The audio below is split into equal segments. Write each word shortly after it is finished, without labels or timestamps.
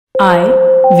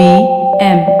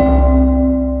IVM.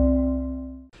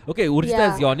 Okay, Urjita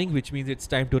is yawning, which means it's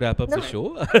time to wrap up the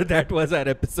show. That was our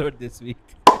episode this week.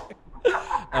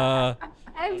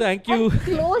 Thank you. I've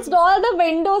closed all the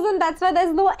windows and that's why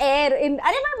there's no air in.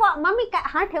 अरे my mommy,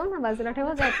 हाँ ठेव ना बाजूला ठेव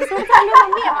episode चालू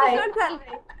mummy episode चालू.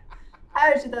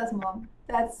 Hi Urjita's mom.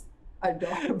 That's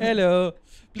adorable. Hello.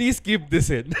 Please keep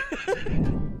this in.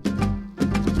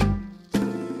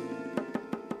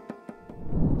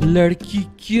 लड़की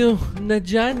क्यों न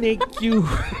जाने क्यों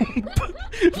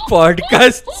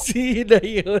पॉडकास्ट सी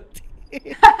नहीं होती.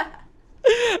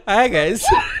 Hi guys.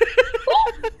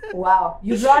 Wow,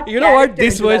 you brought You know what,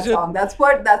 this into that version- song. That's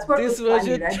what this was funny,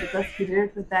 version- right? Because he did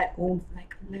it with that oomph,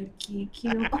 like लड़की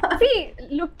क्यों. See,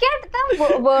 look at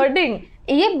the wording.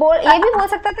 ये भी बोल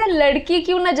सकता था लड़की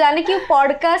क्यों न जाने क्यों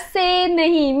पॉडकास्ट से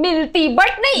नहीं मिलती,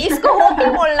 बट नहीं इसको होके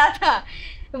बोलना था.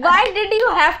 Why did you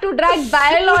have to drag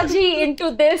biology into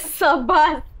this,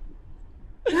 Abbas?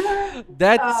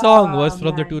 That song was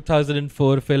from the man.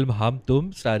 2004 film Hum Tum,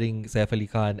 starring Saif Ali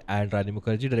Khan and Rani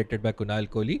Mukherjee, directed by Kunal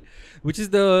Kohli, which is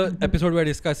the episode we're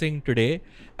discussing today.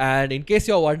 And in case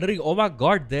you're wondering, oh my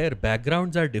god, their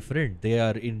backgrounds are different. They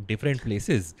are in different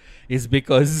places. Is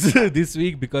because this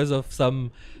week, because of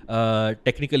some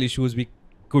technical issues, we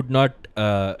could not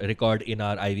record in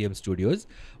our IVM studios.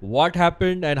 What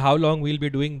happened and how long we'll be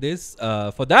doing this?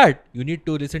 For that, you need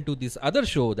to listen to this other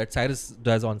show that Cyrus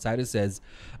does on Cyrus Says.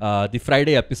 The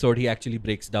Friday episode, he actually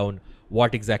breaks down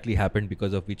what exactly happened,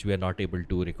 because of which we are not able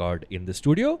to record in the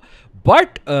studio.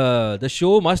 But the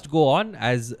show must go on,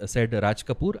 as said Raj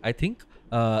Kapoor, I think.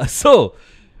 So,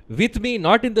 with me,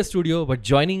 not in the studio, but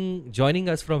joining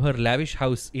us from her lavish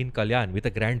house in Kalyan with a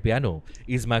grand piano,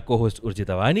 is my co-host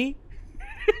Urjita Vani.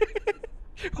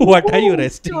 What are you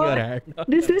resting your hand on?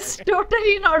 This is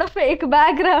totally not a fake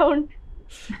background.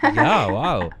 Yeah,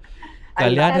 wow.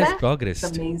 Kalyan has progressed.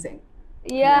 It's amazing.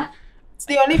 Yeah. It's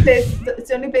the only place. It's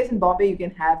the only place in Bombay you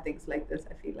can have things like this.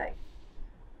 I feel like.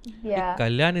 Yeah.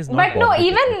 Kalyan is not. But no, Bombay,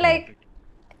 even technically.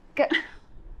 like,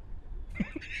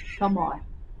 Come on.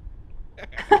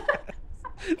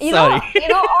 you Sorry.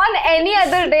 know, on any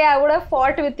other day I would have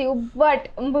fought with you, but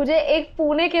मुझे एक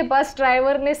पुणे के bus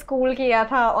driver ने school किया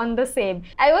था on the same.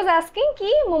 I was asking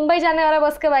कि मुंबई जाने वाला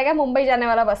बस कब आएगा, मुंबई जाने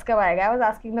वाला बस कब आएगा. I was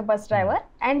asking the bus driver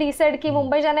and he said कि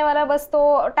मुंबई जाने वाला बस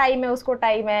तो टाइम है, उसको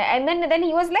टाइम है. And then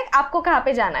he was like, आपको कहाँ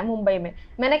पे जाना है मुंबई में?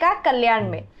 मैंने कहा कल्याण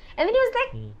में. And then he was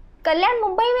like, कल्याण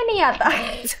मुंबई में नहीं आता.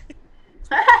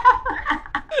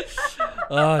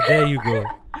 There you go.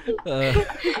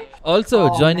 Also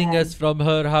joining us from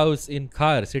her house in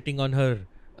Khar, sitting on her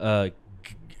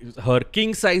her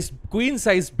queen size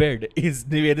bed, is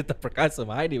Niveditha Prakasam.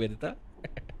 Hi Niveditha.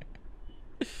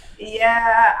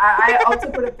 Yeah, I also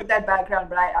could have put that background,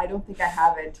 but I don't think I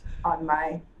have it on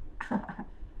my.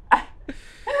 I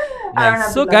don't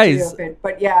have So the luxury guys, of it,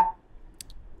 but yeah.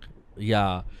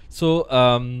 yeah. So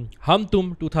Hum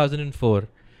Tum 2004.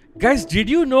 Guys, did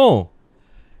you know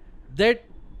that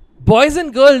boys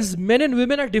and girls, men and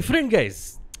women are different,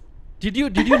 guys? Did you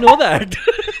know that?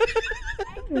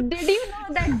 Did you know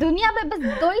that दुनिया में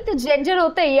बस दो ही तो gender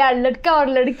होते हैं यार, लड़का और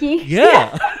लड़की.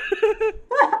 Yeah.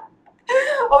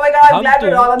 Oh my god, I'm Hum glad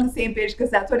we're Tum. all on the same page, because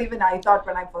that's what even I thought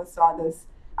when I first saw this.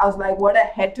 I was like, what a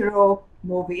hetero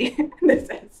movie this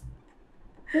is.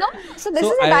 No, so this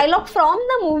So is a dialogue from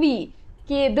the movie.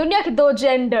 कि दुनिया के दो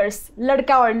genders,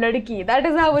 लड़का और लड़की. That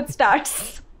is how it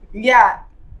starts. Yeah.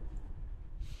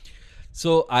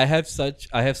 So I have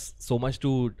so much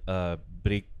to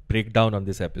break down on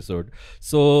this episode.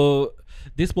 So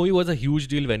this movie was a huge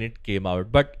deal when it came out.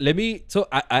 But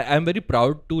I am very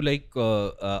proud to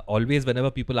always, whenever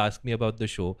people ask me about the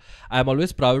show, I'm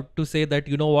always proud to say that,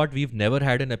 you know what, we've never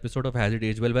had an episode of Has It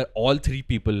Aged Well where all three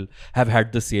people have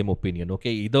had the same opinion.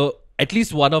 Okay, either at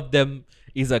least one of them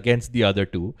is against the other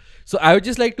two. So I would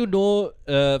just like to know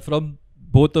from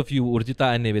both of you,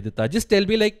 Urjita and Niveditha, just tell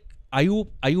me, like, are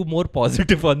you more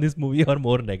positive on this movie or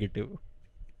more negative?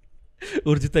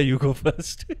 Urjita, you go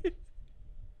first.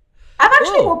 I'm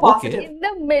actually more positive. Okay. In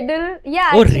the middle,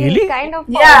 yeah. Oh, actually, really? Kind of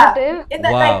Yeah. positive. In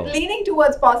the, Wow. like, leaning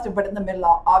towards positive, but in the middle,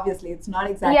 obviously, it's not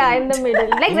exactly. Yeah, in the middle.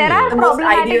 Like there are The most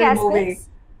problematic ideal aspects. movie.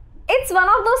 It's one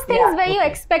of those things Yeah. where you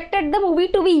expected the movie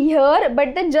to be here,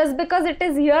 but then just because it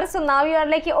is here, so now you are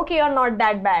like, okay, you're not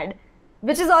that bad.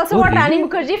 Which is also what really? Rani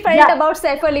Mukherjee felt Yeah. about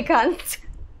Saif Ali Khan.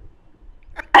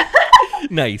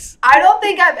 Nice. I don't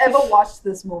think I've ever watched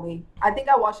this movie. I think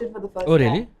I watched it for the first time. Oh,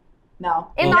 really? No.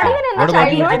 Not even in What the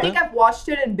about you, I childhood. think I've watched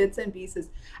it in bits and pieces.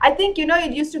 I think,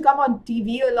 it used to come on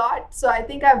TV a lot. So I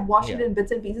think I've watched it in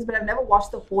bits and pieces, but I've never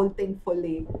watched the whole thing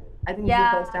fully. I think this is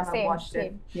the first time I've watched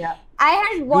it. Yeah. I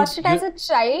had watched it as a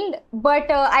child,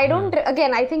 but I don't,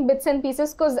 again, I think bits and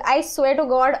pieces, because I swear to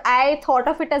God, I thought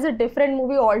of it as a different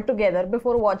movie altogether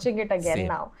before watching it again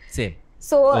now. Same.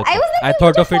 So I was like, I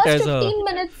thought of it as 15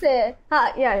 minutes. Sorry.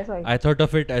 I thought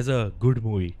of it as a good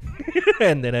movie,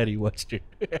 and then I rewatched it.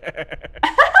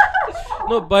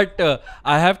 No, but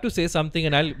I have to say something,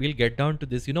 and we'll get down to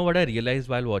this. You know what I realized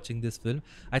while watching this film?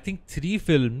 I think 3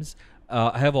 films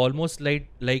have almost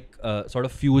sort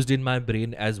of fused in my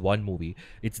brain as one movie.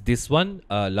 It's this one,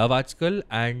 Love Aajkal,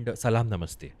 and Salam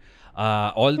Namaste.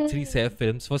 All 3 Saif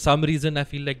films. For some reason, I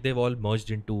feel like they've all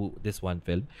merged into this one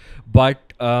film.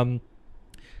 But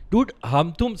dude,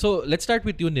 Hum Tum. So let's start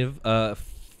with you, Niv.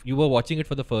 You were watching it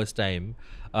for the first time.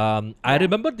 I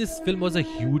remember this film was a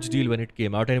huge deal when it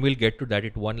came out, and we'll get to that.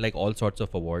 It won like all sorts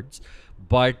of awards.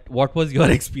 But what was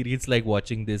your experience like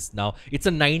watching this now? It's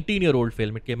a 19-year-old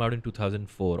film. It came out in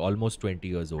 2004, almost 20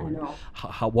 years old. I know.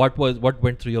 What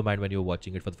went through your mind when you were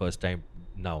watching it for the first time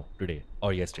now, today,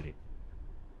 or yesterday?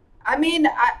 I mean,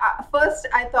 first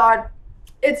I thought,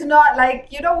 it's not like,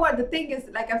 what the thing is,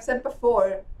 like I've said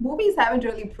before, movies haven't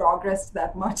really progressed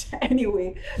that much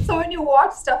anyway. So when you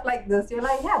watch stuff like this, you're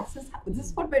like, yeah, this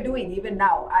is what we're doing even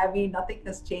now. I mean, nothing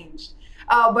has changed.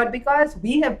 But because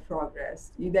we have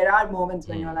progressed, there are moments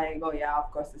when you're like, oh yeah,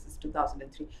 of course, this is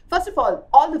 2003. First of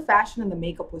all the fashion and the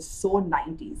makeup was so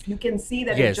 90s. You can see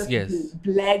that it just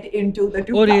bled into the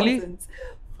 2000s. Oh, really?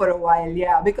 For a while,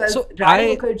 yeah. Because So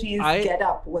Rani Mukherjee's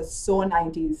get-up was so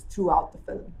 90s throughout the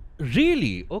film.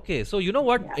 Really? Okay. So you know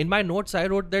what? In my notes, I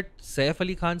wrote that Saif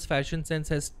Ali Khan's fashion sense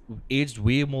has aged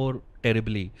way more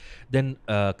terribly than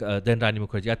Rani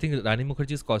Mukherjee. I think Rani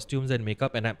Mukherjee's costumes and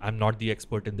makeup, and I'm not the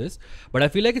expert in this, but I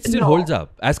feel like it still holds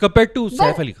up as compared to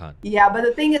Saif Ali Khan. Yeah, but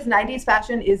the thing is, 90s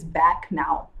fashion is back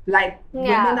now. Like,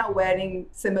 women are wearing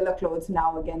similar clothes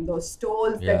now again. Those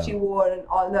stoles that she wore and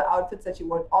all the outfits that she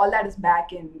wore, all that is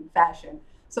back in fashion.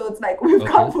 So it's like we've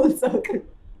come full circle.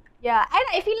 Yeah, and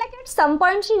I feel like at some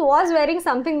point she was wearing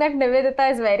something that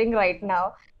Niveditha is wearing right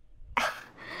now.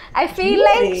 I feel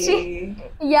like she,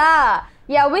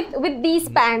 with these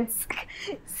pants.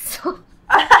 So.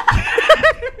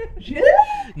 Really?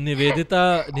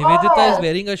 Niveditha is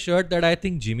wearing a shirt that I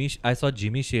think I saw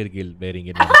Jimmy Shergill wearing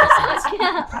in one of the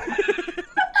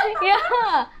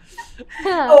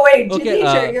Oh wait, Jimmy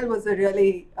Shergill was a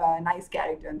really nice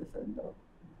character in the film though.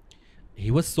 He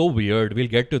was so weird. We'll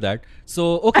get to that.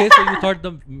 So, okay, so you thought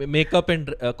the makeup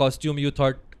and costume you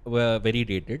thought were very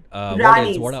dated.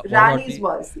 Rani's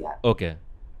was, yeah. Okay.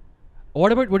 What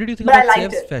did you think about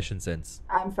Saif's fashion sense?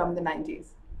 I'm from the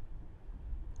 90s.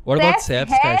 What about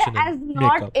Saif's fashion has and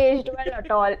not makeup? aged well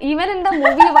at all. Even in the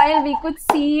movie, while we could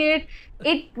see it,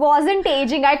 it wasn't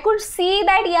aging. I could see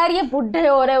that यार ये बुढ़े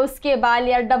हो रहे हैं उसके बाल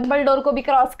यार Dumbledore को भी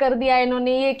क्रॉस कर दिया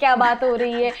इन्होंने ये क्या बात हो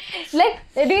रही है like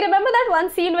do you remember that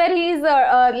one scene where he is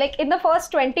like in the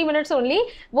first 20 minutes only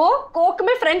वो कोक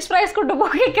में French fries को डुबो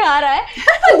के खा रहा है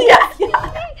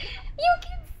you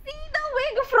can see the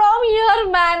wig from here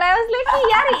man I was like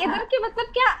यार इधर के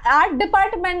मतलब क्या art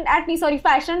department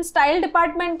fashion style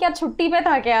department क्या छुट्टी पे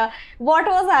था क्या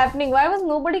what was happening why was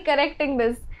nobody correcting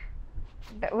this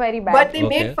very bad. But they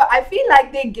made I feel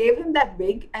like they gave him that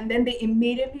wig and then they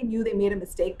immediately knew they made a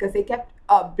mistake because they kept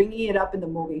bringing it up in the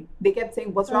movie. They kept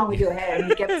saying, what's wrong with your hair? And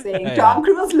he kept saying, Tom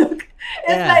Cruise look.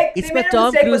 It's like, it's they made a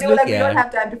Tom mistake, Cruise but they were like, look, we don't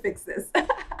have time to fix this.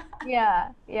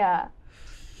 Yeah.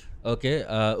 Okay,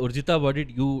 Urjita, what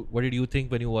did you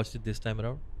think when you watched it this time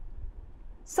around?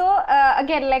 So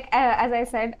again, like as I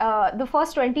said, the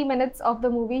first 20 minutes of the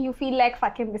movie, you feel like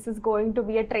fucking this is going to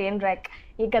be a train wreck.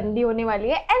 ये गंदी होने वाली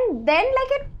है, and then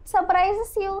like it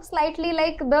surprises you slightly.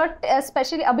 Like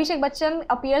especially Abhishek Bachchan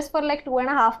appears for like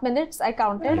 2.5 minutes. I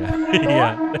counted.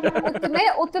 तो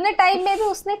उतने time में भी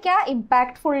उसने क्या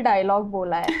impactful dialogue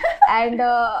बोला है. And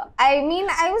I mean,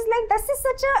 I was like, this is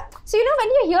such a. So you know when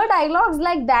you hear dialogues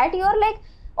like that, you're like,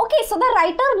 okay, so the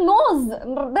writer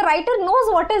knows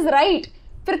what is right.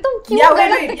 फिर तुम क्यों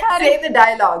गलत दिखा रहे?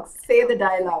 Say the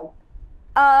dialogue.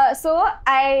 So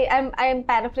I am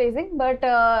paraphrasing, but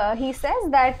he says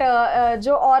that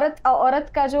जो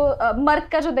औरत का जो मर्द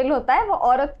का जो दिल होता है वो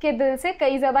औरत के दिल से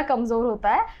कई ज्यादा कमजोर होता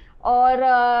है और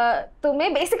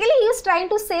तुम्हें basically he is trying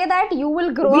to say that you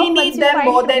will grow we up need them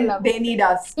more than they need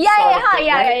us.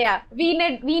 Yeah. We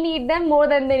need them more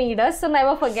than they need us. So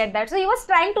never forget that. So he was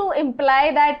trying to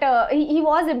imply that he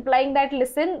was implying that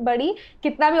listen, buddy,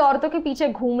 कितना भी औरतों के पीछे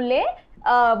घूम ले,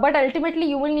 but ultimately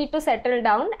you will need to settle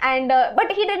down. And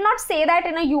but he did not say that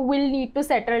in a you will need to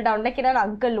settle down like in an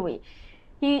uncle way.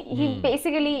 He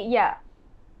basically, yeah.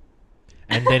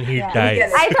 And then he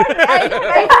dies. I thought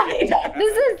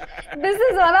this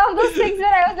is one of those things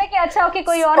where I was like, अच्छा okay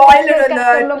कोई और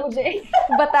कर लो मुझे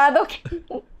बता दो.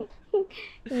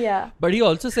 Yeah. But he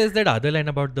also says that other line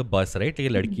about the bus, right? ये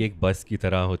लड़की एक बस की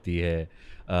तरह होती है,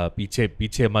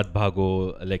 पीछे मत भागो,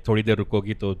 like थोड़ी देर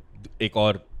रुकोगी तो एक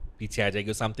और पीछे आ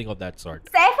जाएगी, something of that sort.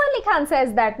 Saif Ali Khan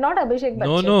says that, not Abhishek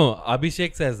Bachchan. No,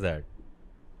 Abhishek says that.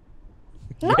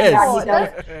 No,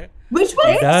 Yes. Which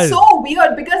was so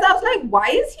weird because I was like, why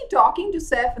is he talking to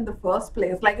Saif in the first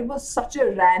place? Like, it was such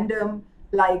a random,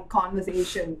 like,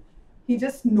 conversation. He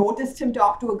just noticed him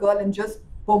talk to a girl and just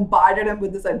bombarded him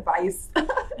with this advice.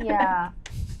 Yeah.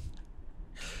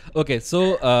 Okay,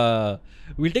 so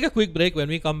we'll take a quick break. When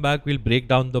we come back, we'll break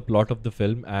down the plot of the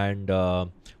film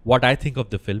and what I think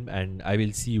of the film, and I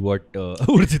will see what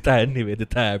Urjita and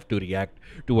Niveditha have to react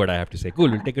to what I have to say. Cool,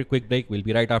 we'll take a quick break. We'll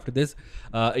be right after this.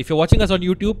 If you're watching us on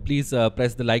YouTube, please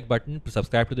press the like button,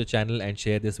 subscribe to the channel, and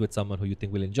share this with someone who you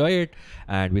think will enjoy it.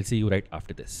 And we'll see you right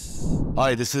after this.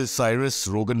 Hi, this is Cyrus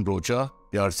Rogan Brocha,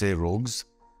 Pyar Se Rogues.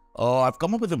 I've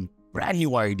come up with a brand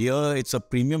new idea. It's a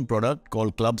premium product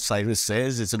called Club Cyrus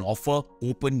Says. It's an offer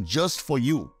open just for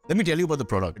you. Let me tell you about the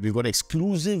product. We've got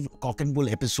exclusive Cock and Bull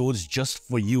episodes just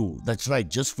for you. That's right,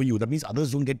 just for you. That means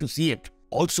others don't get to see it.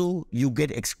 Also, you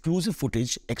get exclusive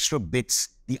footage, extra bits,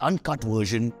 the uncut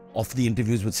version of the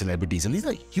interviews with celebrities. And these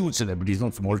are huge celebrities,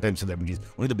 not small-time celebrities.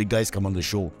 Only the big guys come on the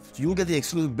show. So you'll get the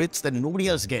exclusive bits that nobody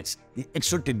else gets. The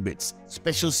extra tidbits,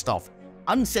 special stuff,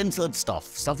 uncensored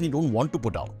stuff you don't want to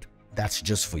put out. That's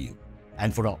just for you.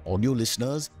 And for our audio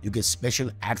listeners, you get special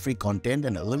ad-free content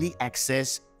and early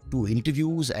access to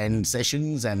interviews and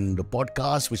sessions and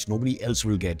podcasts which nobody else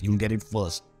will get. You'll get it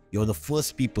first. You're the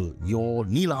first people. You're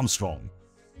Neil Armstrong.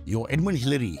 You're Edmund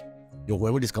Hillary. You're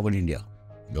whoever discovered India.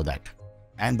 You're that.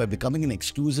 And by becoming an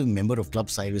exclusive member of Club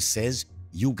Cyrus Says,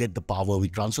 you get the power. We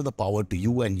transfer the power to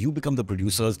you and you become the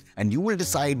producers and you will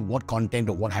decide what content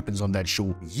or what happens on that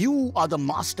show. You are the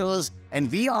masters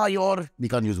and we are your... We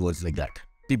can't use words like that.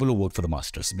 People who work for the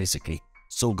masters, basically.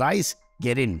 So guys,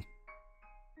 get in.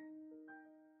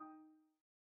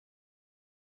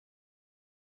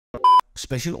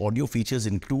 Special audio features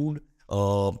include...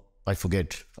 I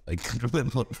forget. I can't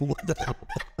remember what the hell.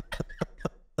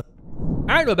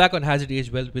 And we're back on Has It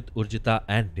Aged Well with Urjita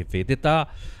and Niveditha.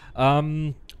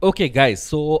 Okay, guys.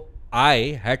 So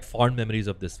I had fond memories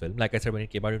of this film. Like I said, when it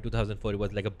came out in 2004, it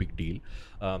was like a big deal.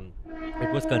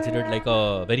 It was considered like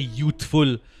a very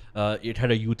youthful. It had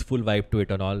a youthful vibe to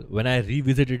it and all. When I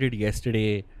revisited it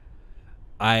yesterday,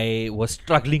 I was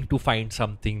struggling to find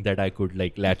something that I could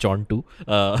like latch on to.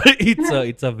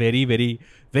 It's a very, very,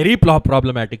 very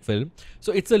problematic film.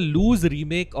 So it's a loose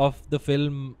remake of the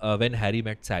film When Harry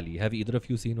Met Sally. Have either of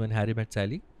you seen When Harry Met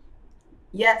Sally?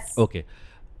 Yes. Okay,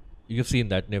 you've seen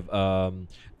that, Niv.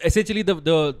 Essentially,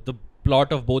 the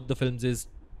plot of both the films is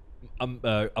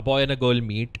a boy and a girl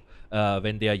meet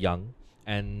when they are young,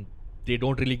 and they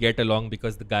don't really get along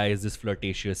because the guy is this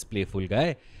flirtatious, playful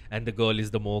guy, and the girl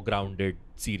is the more grounded,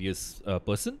 serious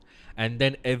person. And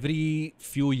then every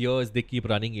few years they keep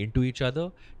running into each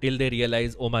other till they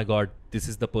realize, oh my god, this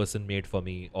is the person made for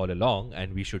me all along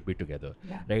and we should be together.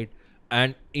 Yeah. Right?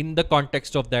 And in the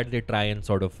context of that, they try and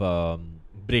sort of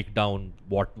break down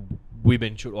what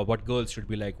women should, or what girls should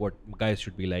be like, what guys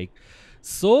should be like.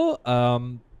 So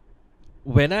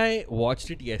when I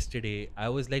watched it yesterday, I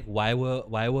was like, why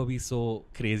were we so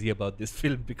crazy about this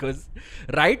film? Because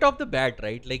right off the bat,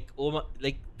 right, like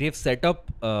they've set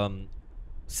up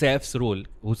Saif's role,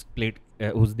 whose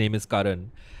name is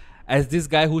Karan, as this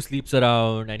guy who sleeps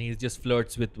around and he just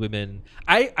flirts with women.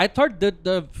 I thought that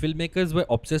the filmmakers were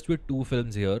obsessed with two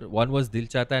films here. One was Dil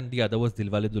Chahta and the other was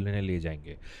Dilwale Dulhaniya Le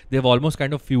Jayenge. They've almost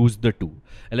kind of fused the two.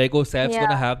 Like, oh, Saif's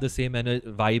gonna have the same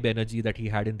vibe energy that he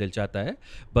had in Dil Chahta Hai,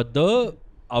 but the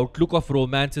outlook of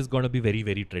romance is gonna be very,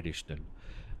 very traditional.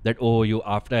 That, oh, you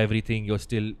after everything, you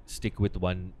still stick with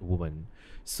one woman.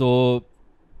 So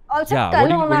also, yeah,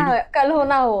 Kal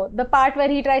Hona Ho, the part where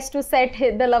he tries to set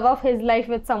the love of his life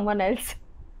with someone else.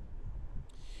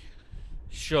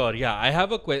 Sure, yeah. I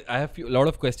have a lot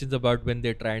of questions about when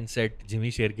they try and set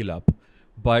Jimmy Shergill up.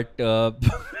 But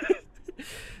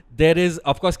there is,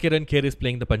 of course, Kiran Kher is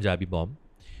playing the Punjabi bomb.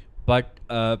 But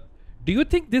do you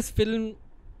think this film,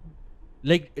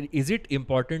 like, is it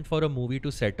important for a movie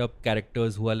to set up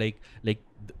characters who are like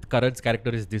Karan's character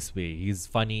is this way. He's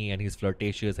funny and he's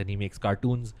flirtatious and he makes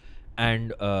cartoons.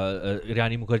 And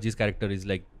Rani Mukherjee's character is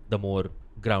like the more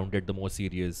grounded, the more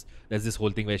serious. There's this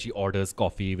whole thing where she orders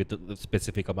coffee with a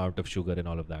specific amount of sugar and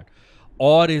all of that.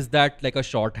 Or is that like a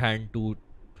shorthand to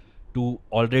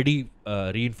already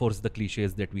reinforce the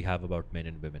cliches that we have about men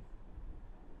and women?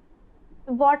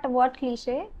 What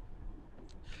cliche?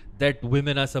 That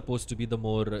women are supposed to be the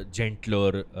more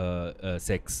gentler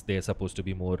sex. They're supposed to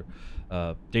be more.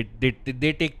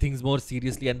 They take things more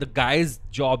seriously, and the guy's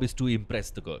job is to impress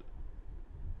the girl.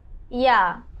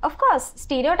 Yeah, of course.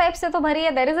 Stereotypes से तो भरी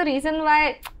है. There is a reason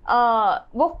why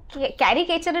वो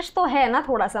caricaturist तो है ना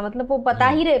थोड़ा सा. मतलब वो बता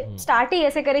ही रहे start ही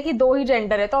ऐसे करे कि दो ही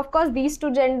gender है. तो of course these two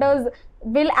genders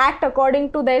will act according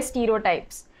to their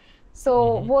stereotypes. So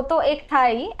वो तो एक था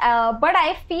ही. But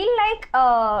I feel like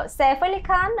Saif Ali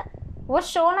Khan was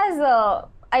shown as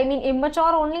I mean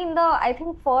immature only in the I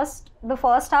think the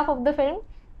first half of the film.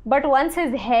 But once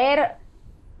his hair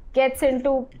gets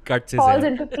into falls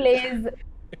into place.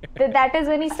 That is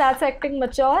when he starts acting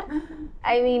mature.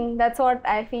 I mean, that's what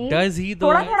I feel. Does he though?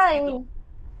 Thoda, I mean,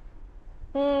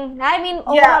 I mean,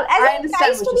 overall, as he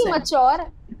tries to be mature.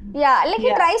 Yeah, like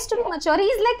he tries to be mature.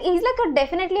 He's like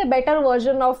definitely a better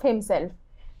version of himself.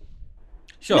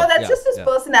 Sure. No, that's just his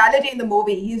personality in the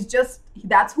movie.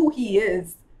 That's who he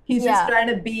is. He's just trying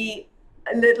to be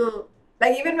a little.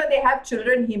 Like even when they have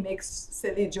children, he makes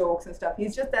silly jokes and stuff.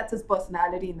 That's his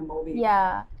personality in the movie.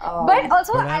 Yeah. But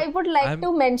also I would like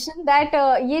to mention that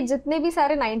ये जितने भी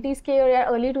सारे 90s के या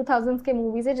early 2000s के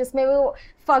movies है जिसमें वो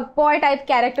fuckboy type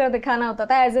character दिखाना होता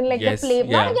था, as in like the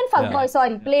playboy. Not again fuckboy,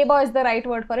 sorry. Playboy is the right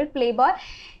word for it. Playboy.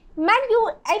 Man,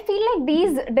 I feel like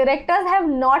these directors have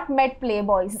not met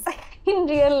playboys in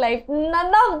real life.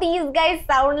 None of these guys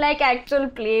sound like actual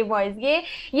playboys.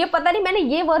 ये पता नहीं मैंने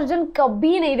ये version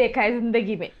कभी नहीं देखा है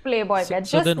जिंदगी में playboy का.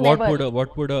 So then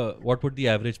what would the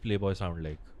average playboy sound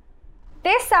like?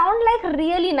 They sound like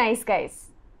really nice guys.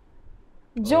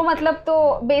 जो मतलब तो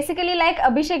basically like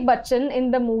Abhishek Bachchan in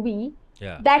the movie.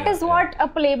 That is what a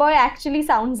playboy actually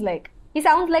sounds like. He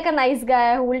sounds like a nice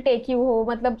guy who will take you home.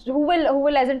 मतलब who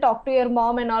will as in talk to your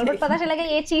mom and all. But पता चला कि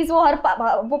ये चीज़ वो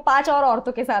 5 और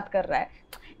औरतों के साथ कर रहा है.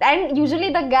 And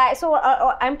usually the guy, so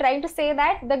I'm trying to say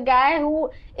that the guy who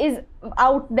is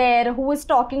out there, who is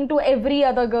talking to every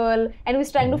other girl and who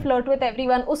is trying to flirt with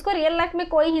everyone, उसको real life में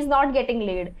कोई he's not getting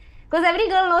laid. Because every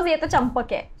girl knows ये तो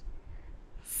चंपक है.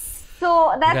 So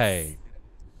that's right.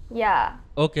 Yeah.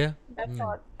 Okay. That's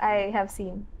what I have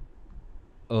seen.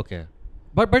 Okay.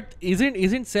 But isn't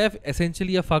Saif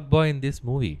essentially a fuckboy in this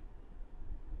movie?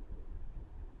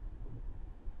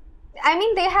 I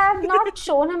mean, they have not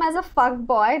shown him as a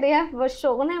fuckboy. They have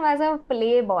shown him as a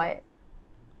playboy.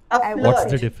 A flirt. What's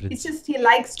the difference? It's just he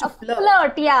likes to flirt.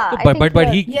 Flirt, yeah. But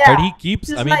he keeps.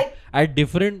 Just I mean, like, at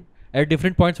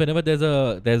different points, whenever there's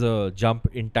a jump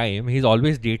in time, he's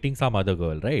always dating some other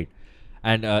girl, right?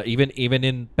 And even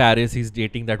in Paris, he's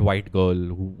dating that white girl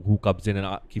who comes in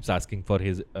and keeps asking for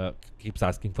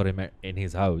him in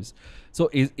his house. So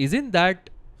isn't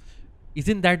that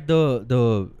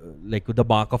the like the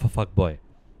mark of a fuckboy?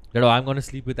 That I'm gonna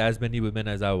sleep with as many women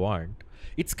as I want.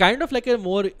 It's kind of like a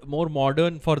more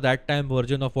modern for that time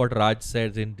version of what Raj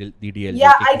says in DDL.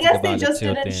 Yeah, I guess they just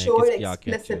didn't show it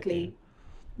explicitly.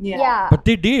 Yeah. But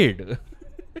they did.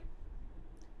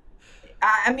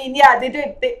 I mean, yeah, they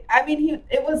did.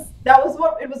 That was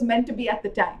what it was meant to be at the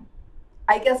time.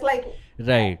 I guess like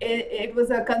right. It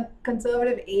was a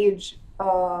conservative age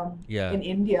in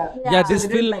India. Yeah, this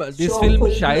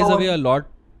film shies away a lot.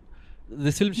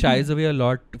 This film shies away a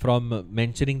lot from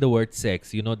mentioning the word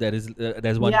sex. You know, there's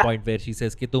one point where she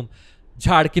says कि तुम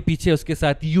झाड़ के पीछे उसके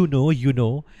साथ you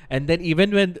know, and then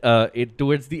even when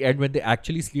towards the end when they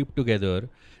actually sleep together,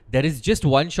 there is just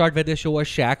one shot where they show a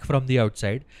shack from the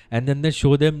outside, and then they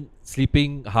show them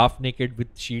sleeping half naked with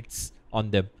sheets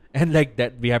on them, and like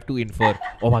that we have to infer,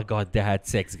 oh my god, they had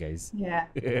sex, guys. Yeah.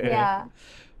 Yeah.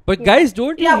 But guys,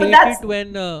 don't you hate it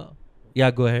when?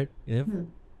 Go ahead. Yeah.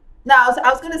 No, I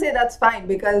was going to say that's fine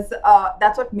because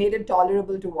that's what made it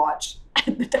tolerable to watch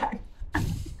at the time.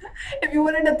 If you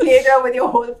were in a theater with your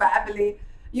whole family,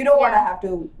 you don't want to have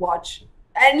to watch.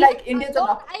 And like Indians are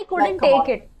not. I couldn't take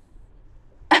it.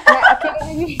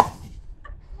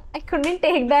 I couldn't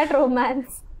take that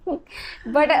romance.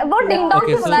 But वो ding dong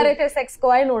से बुला रहे थे sex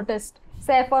को, I noticed.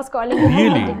 Saif was calling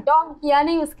really? Ding dong किया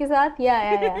नहीं उसके साथ.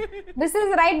 Yeah. This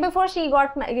is right before she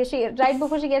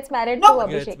gets married to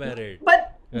Abhishek.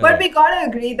 But we gotta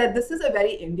agree that this is a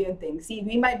very Indian thing. See,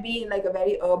 we might be in like a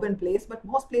very urban place, but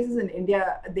most places in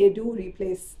India, they do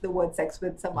replace the word sex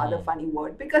with some other funny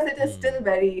word because it is still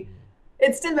very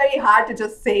hard to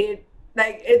just say it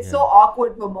Like, it's so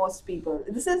awkward for most people.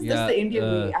 This is just the Indian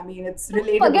way. I mean, it's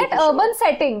relatable. Forget urban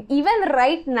setting. Even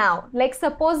right now, like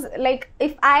suppose, like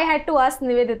if I had to ask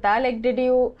Niveditha, like, did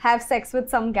you have sex with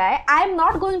some guy? I'm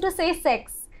not going to say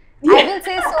sex. I will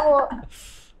say so.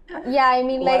 Yeah, I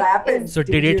mean, What like. happened? So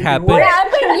did it happen? What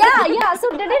happened? Yeah. So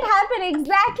did it happen?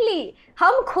 Exactly.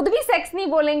 हम खुद भी sex नहीं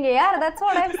बोलेंगे यार. That's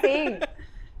what I'm saying.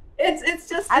 It's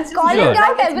just. I'm it's calling just,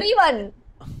 out like, everyone.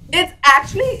 It's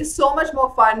actually so much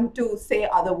more fun to say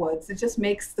other words. It just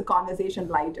makes the conversation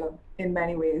lighter in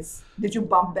many ways. Did you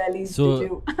bump bellies? So, did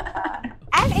you?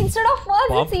 And instead of words,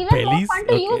 Bump it's even bellies? more fun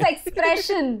to Okay. use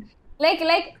expression.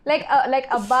 Like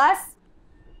Abbas.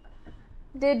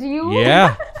 Did you?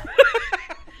 Yeah.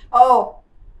 Oh,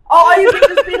 you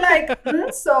can just be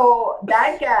like, so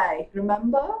that guy,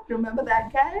 remember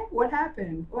that guy? What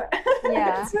happened? What?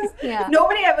 Yeah. It's just, Yeah.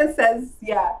 Nobody ever says,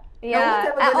 yeah. Yeah.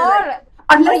 Nobody's ever gonna, Or, like,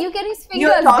 unless or you can use fingers.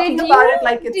 you're talking Did about you? it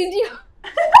like it's. Did you?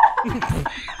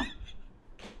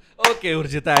 Okay,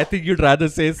 Urjita, I think you'd rather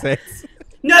say sex.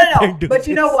 No. do But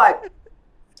you know this. what?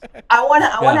 I wanna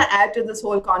Yeah. add to this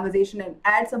whole conversation and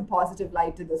add some positive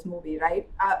light to this movie, right?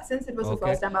 Since it was the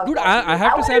first time I was Dude, watching I it,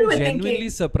 have to say, I'm went in genuinely thinking,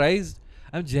 surprised.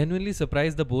 I'm genuinely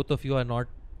surprised the both of you are not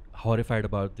horrified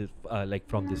about this, like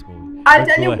from this movie. I'll But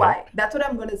tell go you ahead. why. That's what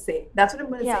I'm going to say. That's what I'm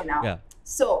going to say now. Yeah.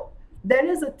 So there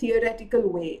is a theoretical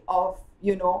way of,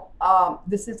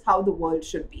 this is how the world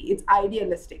should be. It's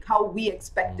idealistic, how we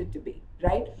expect it to be,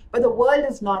 right? But the world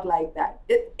is not like that.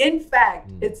 In fact,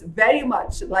 it's very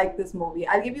much like this movie.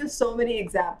 I'll give you so many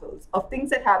examples of things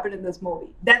that happen in this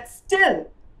movie that still,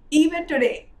 even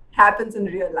today, happens in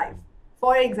real life.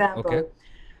 For example, Okay.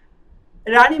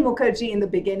 Rani Mukherjee in the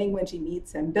beginning when she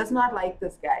meets him does not like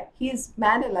this guy. He's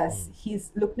mannerless.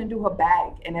 He's looked into her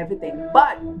bag and everything.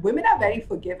 But women are very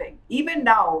forgiving. Even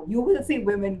now, you will see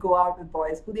women go out with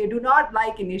boys who they do not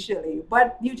like initially,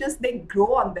 but they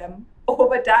grow on them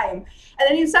over time. And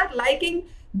then you start liking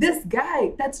this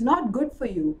guy that's not good for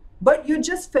you, but you're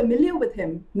just familiar with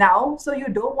him now, so you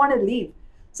don't want to leave.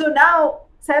 So now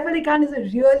Saif Ali Khan is a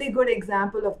really good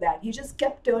example of that. He just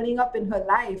kept turning up in her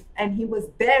life and he was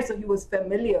there, so he was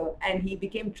familiar and he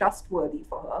became trustworthy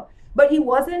for her. But he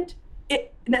wasn't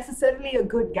necessarily a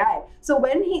good guy. So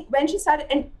when she started,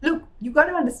 and look, you got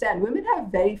to understand, women have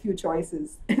very few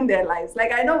choices in their lives.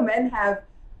 Like, I know men have,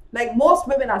 like, most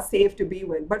women are safe to be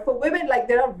with, but for women, like,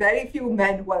 there are very few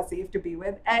men who are safe to be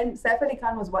with. And Saif Ali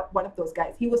Khan was one of those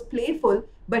guys. He was playful,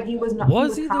 but he was not.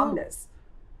 Was he he was though? harmless.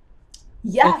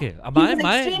 Yeah. Okay. he was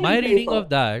extremely My reading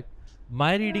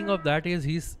playful. of that, is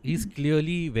he's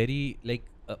clearly very like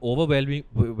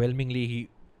overwhelmingly he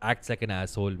acts like an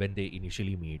asshole when they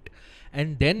initially meet,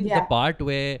 and then the Yeah. part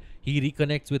where he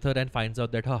reconnects with her and finds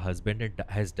out that her husband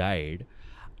has died.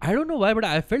 I don't know why, but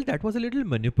I felt that was a little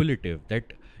manipulative.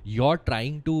 That you're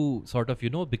trying to sort of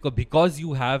because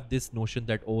you have this notion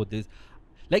that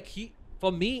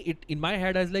for me it in my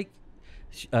head as like.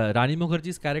 Rani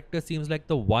Mukherjee's character seems like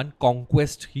the one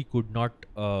conquest he could not,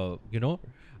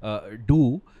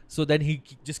 do. So then he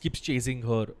just keeps chasing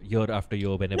her year after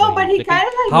year whenever. No, but he like, kind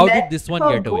of like how let did this one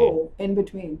her get go away? in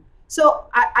between. So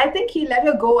I think he let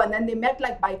her go, and then they met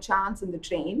like by chance in the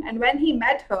train. And when he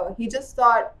met her, he just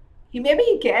thought he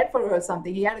cared for her or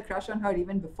something. He had a crush on her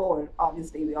even before.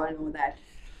 Obviously, we all know that.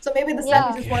 So maybe this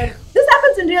time he just wanted. This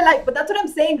happens in real life, but that's what I'm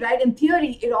saying, right? In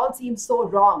theory, it all seems so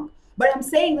wrong. But I'm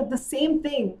saying that the same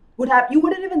thing would happen. You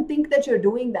wouldn't even think that you're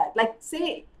doing that. Like,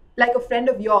 say, like a friend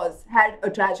of yours had a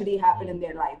tragedy happen in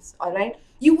their lives, all right?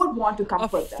 You would want to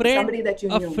comfort them. Somebody that you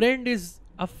knew.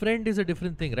 A friend is a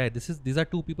different thing, right? These are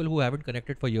two people who haven't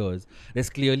connected for years. There's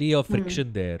clearly a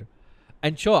friction there.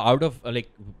 And sure, out of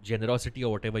like generosity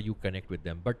or whatever, you connect with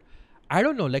them. But I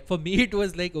don't know, like for me, it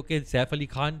was like, okay, Saif Ali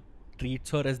Khan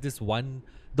treats her as the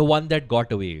one that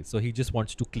got away. So he just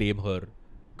wants to claim her,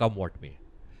 come what may.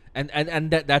 And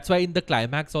that's why in the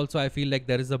climax also I feel like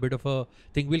there is a bit of a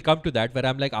thing. We'll come to that where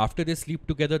I'm like, after they sleep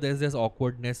together, there's this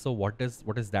awkwardness. So what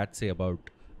does that say about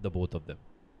the both of them?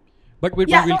 But we'll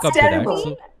come to terrible. that.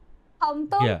 So, Hum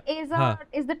Tum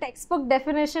is the textbook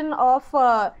definition of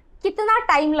कितना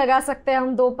time लगा सकते हैं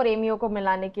हम दो प्रेमियों को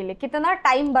मिलाने के लिए, कितना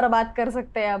टाइम बर्बाद कर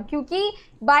सकते हैं हम, क्योंकि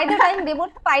by the time they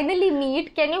would finally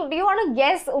meet, do you want to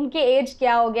guess उनके एज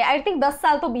क्या हो गया? I think 10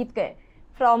 साल तो बीत गए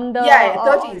from the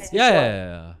 30s.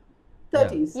 Yeah.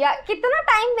 30s. Yeah, कितना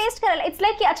टाइम वेस्ट कर रहा है. It's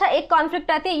like कि अच्छा एक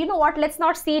conflict आती है, you know what, let's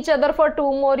not see each other for 2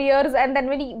 more years, and then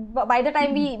by the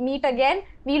time we meet again,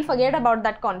 we'll forget about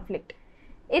that conflict.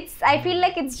 I feel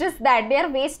like it's just that they are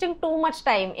wasting too much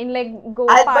time in like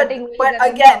parting ways but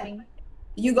and again, coming.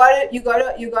 you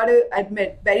gotta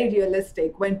admit, very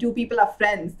realistic. When two people are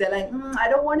friends, they're like, I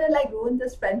don't want to like ruin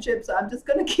this friendship, so I'm just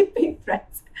gonna keep being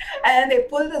friends. And they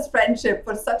pull this friendship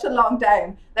for such a long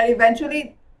time that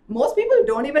eventually most people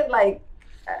don't even like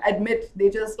admit, they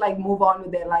just like move on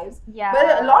with their lives. Yeah.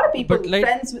 But a lot of people, But, like-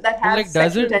 friends that have like,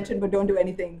 sexual doesn't- tension but don't do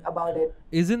anything about it.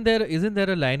 Isn't there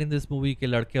a line in this movie कि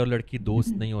लड़के और लड़की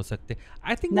दोस्त नहीं हो सकते?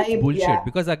 I think that's नहीं, bullshit yeah.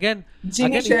 because again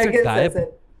Jimmy it's a Shergill guy. says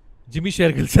it. Jimmy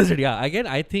Shergill says it. Yeah. Again,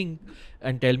 I think,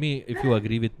 and tell me if you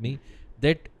agree with me,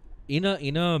 that in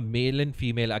a male and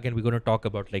female, again we're going to talk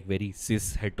about like very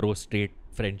cis hetero straight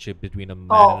friendship between a man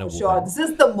and a Oh, woman. for sure. This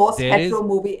is the most There hetero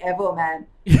movie ever, man.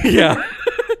 Yeah.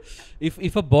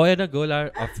 if a boy and a girl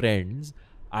are friends,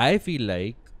 I feel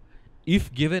like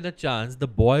if given a chance, the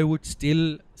boy would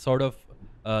still sort of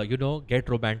get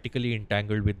romantically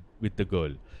entangled with the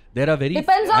girl. There are very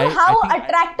Depends on I how think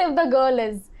attractive the girl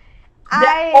is.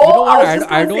 I You know what, was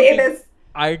just I going to don't say think- this.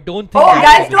 I don't think. Oh, I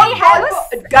guys, agree. don't have fall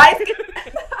for, guys.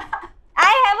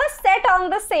 I have a set on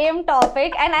the same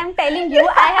topic, and I'm telling you,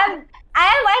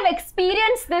 I've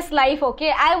experienced this life.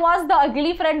 Okay, I was the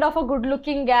ugly friend of a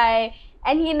good-looking guy,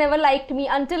 and he never liked me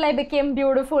until I became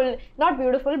beautiful. Not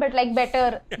beautiful, but like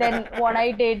better than what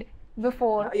I did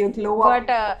before. You glow up.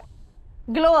 But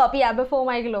glow up, yeah, before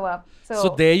my glow up. So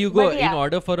there you go. but yeah. In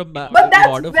order for a man, But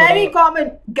that's very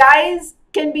common. Guys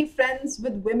can be friends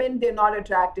with women they're not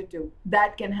attracted to.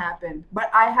 That can happen. But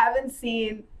I haven't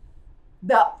seen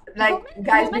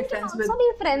guys women be friends can with. also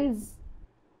be friends.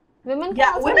 Women can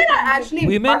Yeah, also women be are friends. actually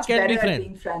women much can better be at friends.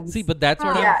 being friends. See, but that's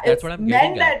what Yeah, that's it's what I'm men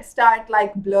getting at. that start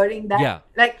like blurring that. Yeah.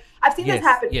 Like I've seen Yes, this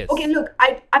happen. yes. Okay, look,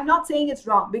 I'm not saying it's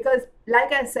wrong because,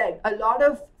 like I said, a lot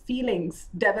of feelings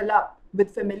develop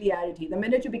with familiarity. The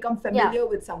minute you become familiar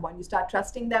with someone, you start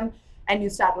trusting them and you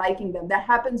start liking them. That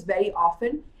happens very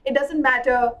often. It doesn't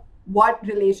matter what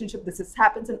relationship this is.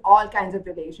 Happens in all kinds of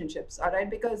relationships, all right?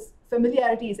 Because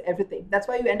familiarity is everything. That's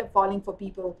why you end up falling for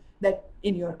people that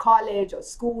in your college or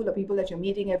school or people that you're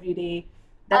meeting every day.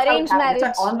 That's Arranged how it happens. marriage.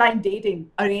 That's why online dating.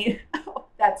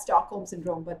 That's Stockholm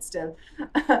syndrome, but still.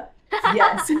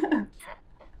 Yes.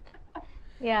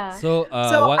 Yeah. So,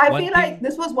 So one I thing, feel like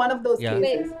this was one of those Yeah.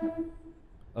 cases.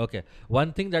 Okay.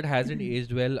 One thing that hasn't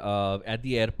aged well at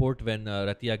the airport when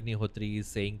Rati Agnihotri is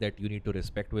saying that you need to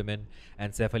respect women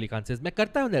and Saif Ali Khan says, मैं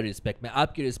करता हूँ ना respect, मैं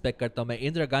आपकी respect करता हूँ, मैं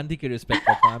Indira Gandhi की respect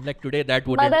करता हूँ. I'm like, today that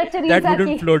Mother Teresa wouldn't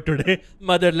की. float today.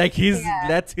 Mother, like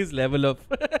that's his level of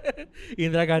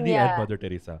Indira Gandhi and Yeah. Mother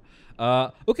Teresa.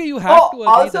 Okay, you have to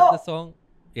agree that also- the song.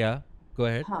 Yeah, go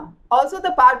ahead. Also,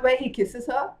 the part where he kisses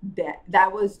her,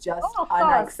 that was just Oh, of course.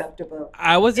 unacceptable.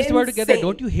 I was just about to get that. Insane.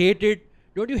 Don't you hate it?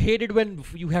 Don't you hate it when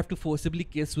you have to forcibly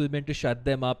kiss women to shut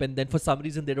them up and then for some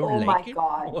reason they don't Oh like my it?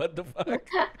 God. What the fuck?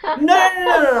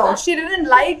 No. She didn't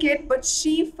like it, but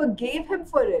she forgave him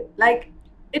for it. Like,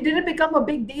 it didn't become a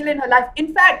big deal in her life.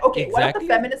 In fact, okay, one of Exactly.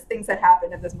 the feminist things that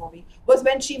happened in this movie was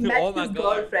when she met Oh my his God.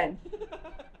 girlfriend.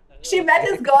 She met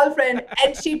his girlfriend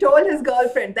and she told his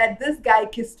girlfriend that this guy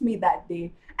kissed me that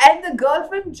day. And the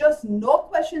girlfriend, just no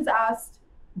questions asked,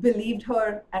 believed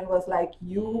her and was like,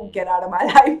 you get out of my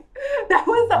life. That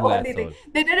was the You only thing.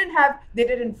 asshole. They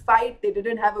didn't fight, they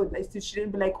didn't have she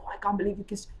didn't be like, oh, I can't believe you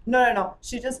kissed. No.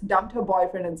 She just dumped her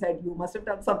boyfriend and said, you must have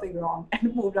done something wrong,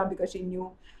 and moved on because she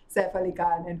knew Saif Ali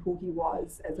Khan and who he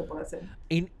was as a person.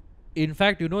 In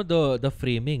fact, you know the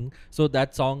framing. So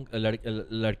that song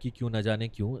 "Ladki Kyun Na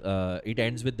Jaane Kyun," it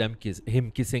ends with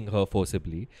him kissing her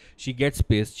forcibly. She gets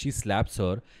pissed. She slaps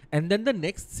her, and then the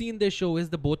next scene they show is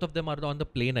the both of them are on the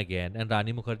plane again, and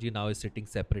Rani Mukherjee now is sitting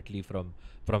separately from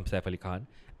Saif Ali Khan.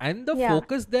 And the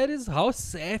focus there is how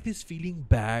Saif is feeling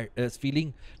bad, is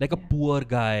feeling like a poor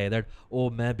guy. That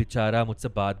main bichara mujhse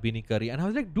baat bhi nahi kar rahi. And I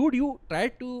was like, dude, you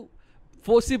tried to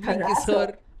forcibly kiss her.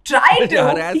 Tried to.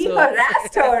 Harass He her.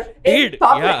 harassed her in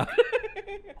public. Yeah.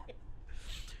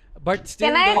 But still,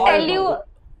 Can I though- tell you?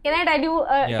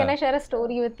 Yeah. Can I share a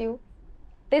story with you?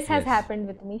 This has Yes. happened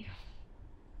with me.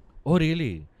 Oh,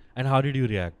 really? And how did you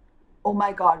react? Oh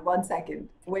my God, 1 second.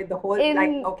 Wait, the whole,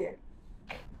 okay.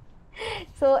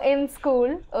 So in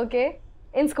school, okay,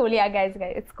 yeah, guys,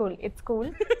 it's cool.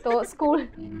 So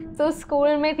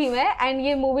school में थी मैं, and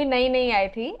ये movie नई आई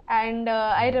थी, and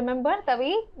I remember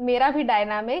तभी मेरा भी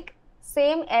dynamic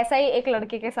same ऐसा ही एक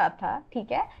लड़के के साथ था,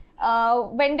 ठीक है?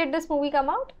 When did this movie come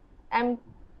out?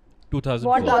 2004.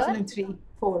 What year? 2003,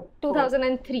 4.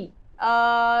 2003.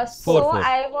 Four. So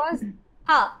I was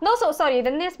हाँ, no, so sorry.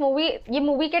 Then this movie, ये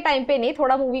movie के time पे नहीं,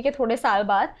 थोड़ा movie के थोड़े साल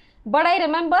बाद. But I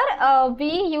remember we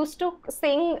used to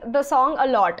sing the song a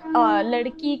lot.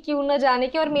 लड़की क्यों न जाने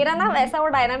की, और मेरा ना वैसा वो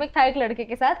dynamic था एक लड़के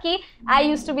के साथ कि I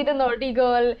used to be the nerdy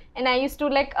girl and I used to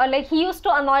like he used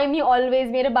to annoy me always.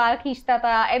 मेरे बाल खींचता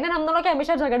था and then हम दोनों के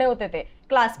हमेशा झगड़े होते थे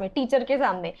क्लास में टीचर के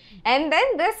सामने. And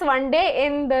then this one day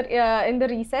in the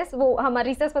recess, वो हमारा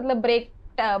recess मतलब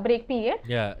break period.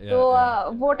 तो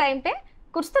वो time पे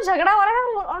कुछ तो झगड़ा हो रहा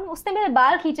था और उसने मेरे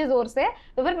बाल खींचे जोर से,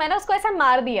 तो फिर मैंने उसको ऐसा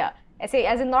मार दिया, ऐसे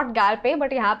एज इन नॉट गाल पे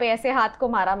बट यहाँ पे ऐसे हाथ को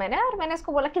मारा मैंने, और मैंने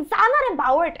उसको बोला कि जाना रे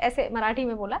बावट, ऐसे मराठी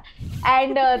में बोला.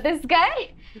 And this guy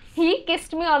he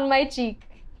kissed me on my cheek.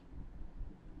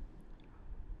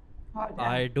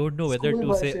 I don't know whether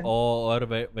to say or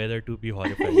whether to be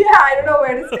horrified. Yeah, I don't know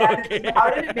where to stand. Okay. How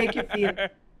did it make you feel?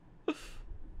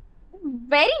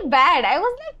 Very bad. I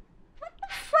was like, what the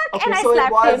fuck? Okay, and I so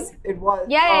slapped him. It was.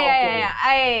 Yeah.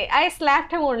 I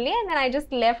slapped him only, and then I just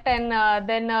left, and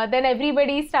then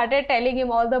everybody started telling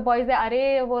him, all the boys, that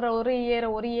अरे वो रो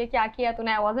रही है क्या किया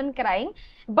तूने? I wasn't crying,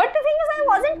 but the thing is, I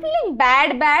wasn't feeling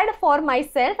bad for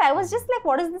myself. I was just like,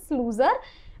 what is this loser?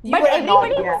 But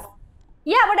everybody was.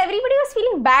 Yeah, but everybody was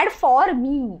feeling bad for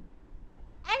me.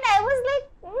 And I was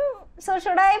like, so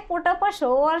should I put up a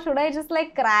show or should I just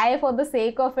like cry for the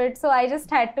sake of it? So I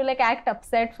just had to like act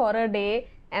upset for a day,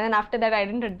 and then after that I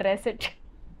didn't address it.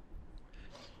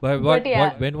 But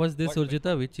when was this,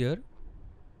 Urjita? Which year?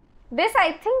 This,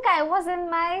 I think I was in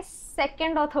my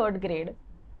 2nd or 3rd grade.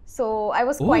 So I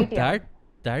was quite young.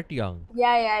 That young.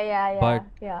 Yeah. But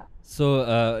yeah.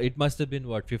 So it must have been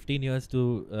what, 15 years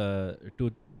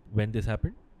to when this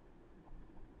happened?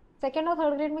 2nd or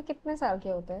 3rd grade में कितने साल के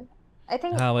होते हैं? I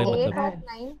think 8 or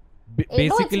 9.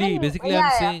 Basically,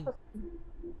 I'm saying,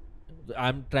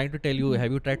 I'm trying to tell you,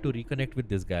 have you tried to reconnect with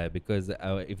this guy? Because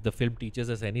if the film teaches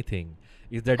us anything,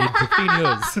 is that in 15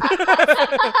 years,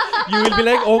 you will be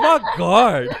like, oh my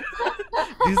god,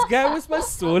 this guy was my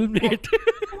soulmate.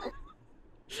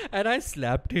 And I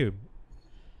slapped him.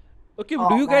 Okay,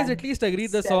 do you guys at least agree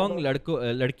the song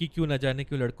 "Ladki Kyun Na Jaane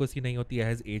Kyun Ladko Si Nahi Hoti"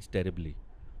 has aged terribly?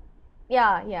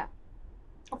 Yeah.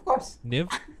 Of course.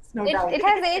 Niv? No doubt. It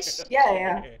has aged.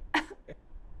 Yeah.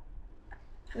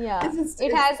 Yeah.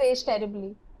 It has aged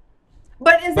terribly.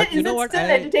 But is it still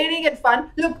entertaining and fun?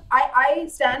 Look, I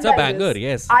stand it's by a banger, this.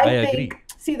 yes. I agree.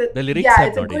 think, see the lyrics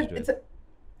have not aged well.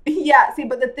 Yeah, see,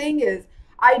 but the thing is,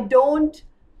 I don't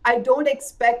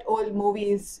expect old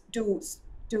movies to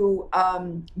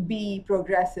be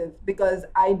progressive, because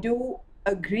I do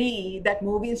agree that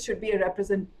movies should be a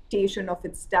representation of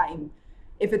its time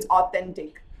if it's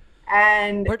authentic.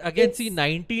 But again, see,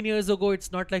 19 years ago,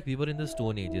 it's not like we were in the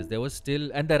Stone Ages. There was still,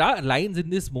 and there are lines in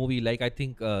this movie, like I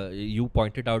think you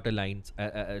pointed out a line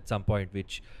at some point,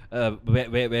 which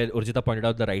where Urjita pointed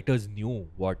out the writers knew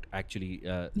what actually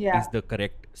is the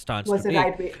correct stance to take.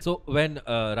 Right way. So when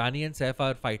Rani and Saif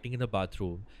are fighting in the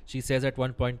bathroom, she says at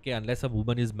one point, unless a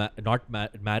woman is not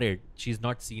married, she's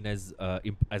not seen as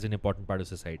an important part of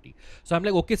society. So I'm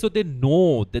like, okay, so they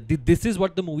know that this is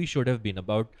what the movie should have been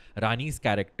about. Rani's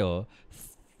character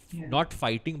not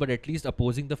fighting, but at least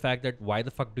opposing the fact that why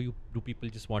the fuck do people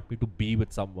just want me to be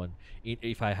with someone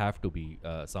if I have to be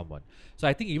someone. So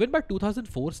I think even by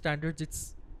 2004 standards,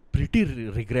 it's pretty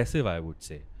regressive, I would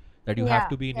say, that you have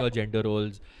to be in your gender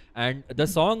roles. And the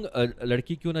song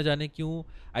Ladki Kyun Na Jaane Kyun,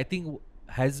 I think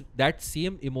has that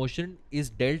same emotion is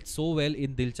dealt so well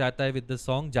in Dil Chahta Hai with the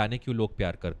song Jaane Kyun Log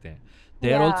Pyar Karte Hain.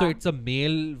 There also it's a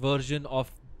male version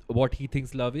of what he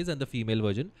thinks love is and the female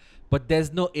version, but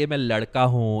there's no मैं लड़का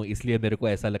हूँ इसलिए मेरे को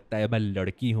ऐसा लगता है, मैं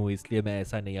लड़की हूँ इसलिए मैं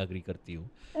ऐसा नहीं agree करती हूँ.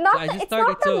 It's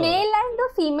not the male and the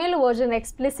female version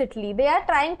explicitly. They are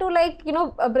trying to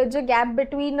bridge a gap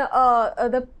between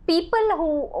the people who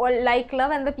like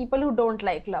love and the people who don't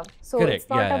like love. So Correct. It's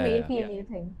not a male-female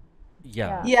thing.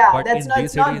 Yeah, but that's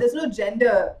not. There's no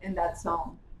gender in that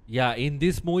song. Yeah, in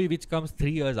this movie, which comes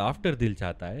 3 years after Dil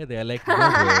Chahta Hai, they are like, no,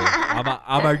 bro,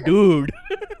 I'm a dude.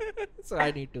 So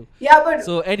I need to. Yeah, but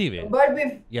so anyway. But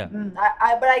we've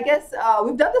but I guess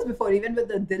we've done this before, even with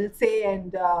the Dil Se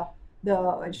and the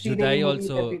Judai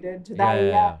also. That we did.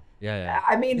 Judai, yeah.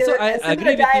 I mean, so I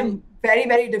agree with you. Very,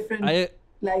 very different.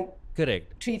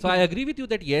 Correct. Treatment. So I agree with you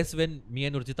that yes, when me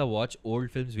and Urjita watch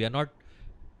old films, we are not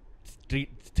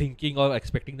thinking or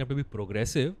expecting them to be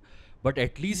progressive, but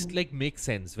at least make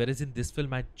sense. Whereas in this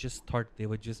film, I just thought they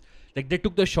were just they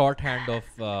took the shorthand of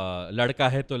ladka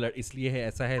hai to isliye hai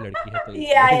aisa hai, ladki hai to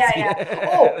yeah.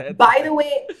 Oh, by the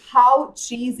way, how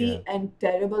cheesy and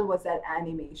terrible was that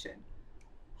animation?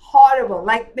 Horrible.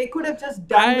 They could have just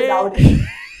done without it.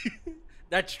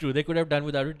 That's true. They could have done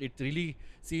without it. It really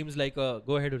seems like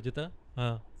go ahead, Urjita.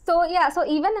 So So yeah, so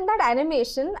even in that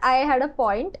animation, I had a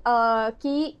point.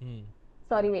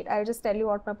 Sorry, wait. I'll just tell you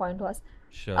what my point was.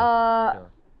 Sure.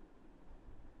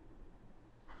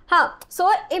 So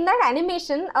in that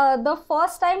animation, the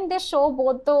first time they show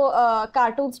both the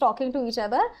cartoons talking to each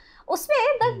other, usme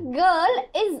the girl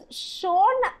is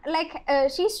shown like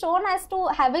she's shown as to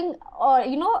having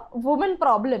woman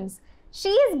problems. She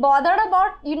is bothered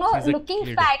about looking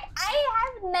fat. I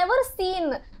have never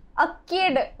seen a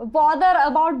kid bother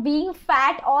about being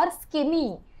fat or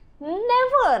skinny.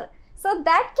 Never. So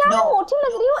that क्या मोटी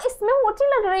लग रही हो, इसमें मोटी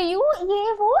लग रही हो,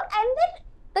 ये वो, and then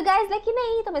the guy is like कि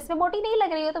नहीं तुम इसमें मोटी नहीं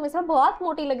लग रही हो, तुम इसमें बहुत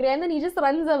मोटी लग रही है, and then he just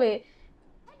runs away.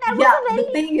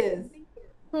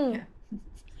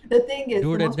 The thing is,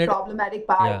 the most problematic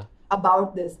part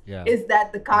about this is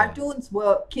that the cartoons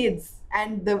were kids,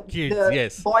 and the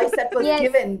voice that was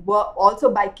given were also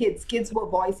by kids. Kids were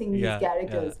voicing these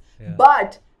characters,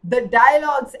 but the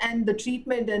dialogues and the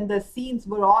treatment and the scenes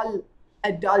were all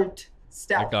adult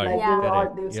stuff. And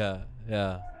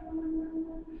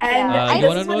I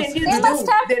this is what Indians do.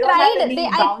 They don't have any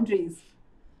boundaries.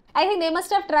 I think they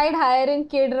must have tried hiring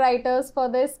kid writers for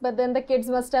this, but then the kids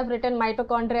must have written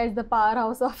mitochondria is the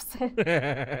powerhouse of cell.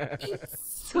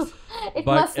 So it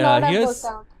must not have worked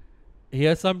out.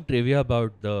 Here's some trivia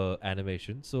about the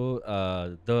animation. So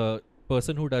the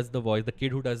person who does the voice, the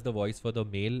kid who does the voice for the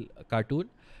male cartoon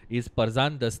is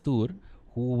Farzan Dastoor,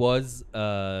 who was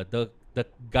the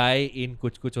guy in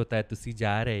Kuch Kuch Hota Hai, Tusi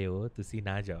Ja Rahe Ho, Tusi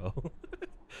Na Jao.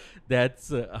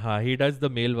 That's he does the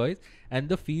male voice, and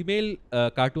the female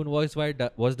cartoon voice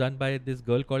was done by this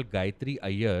girl called Gayatri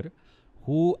Iyer,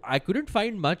 who I couldn't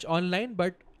find much online,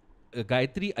 but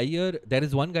Gayatri Iyer, there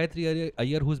is one Gayatri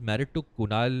Iyer who's married to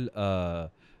Kunal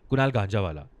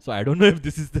Ganjawala. So I don't know if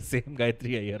this is the same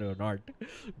Gayatri Iyer or not,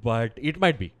 but it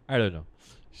might be. I don't know.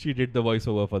 She did the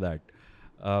voiceover for that.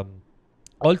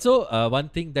 Also, one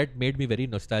thing that made me very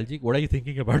nostalgic. What are you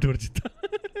thinking about Urjita?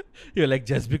 You're like,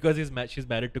 just because she's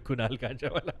married to Kunal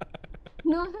Kanjawala.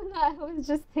 No. I was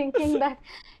just thinking that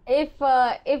if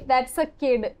that's a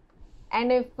kid, and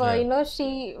if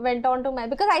she went on to marry,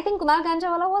 because I think Kunal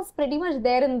Kanjawala was pretty much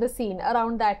there in the scene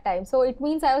around that time. So it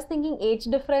means I was thinking age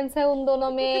difference है उन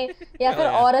दोनों में, या फिर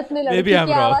औरत ने लड़की की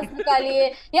आवाज निकाली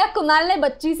है, या कुणाल ने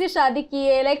बच्ची से शादी की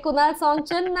है, like Kunal song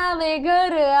चन्ना वे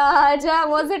घर आजा.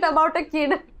 Was it about a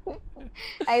kid?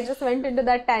 I just went into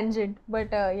that tangent, but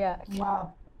yeah.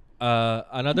 Wow.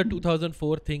 Another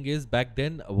 2004 thing is, back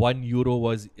then €1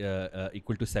 was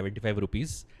equal to 75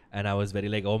 rupees, and I was very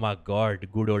like, oh my god,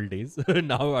 good old days.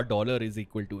 Now a dollar is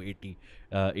equal to 80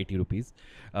 rupees.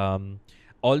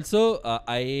 Also,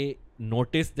 I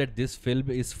noticed that this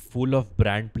film is full of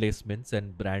brand placements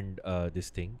and brand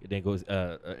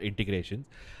integrations.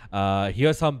 Here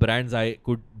are some brands I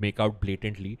could make out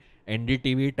blatantly.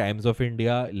 NDTV, Times of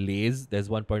India, Lay's. There's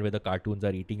one point where the cartoons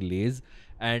are eating Lay's.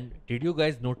 And did you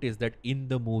guys notice that in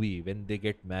the movie, when they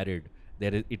get married,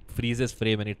 it freezes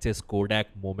frame and it says Kodak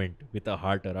moment with a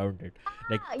heart around it.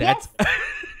 Like that's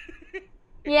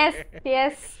yes.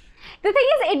 The thing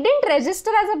is, it didn't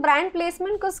register as a brand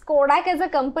placement because Kodak as a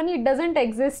company doesn't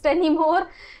exist anymore.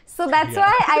 So that's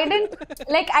why I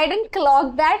didn't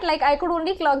clock that. Like I could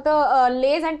only clock the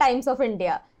Lay's and Times of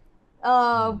India.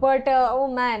 But oh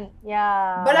man,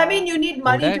 yeah. But I mean, you need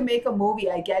money to make a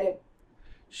movie. I get it.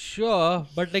 Sure,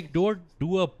 but like don't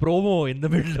do a promo in the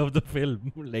middle of the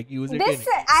film. Like use it in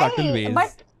subtle ways.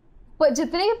 But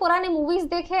जितने भी पुराने movies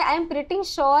देखे, I am pretty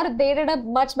sure they did a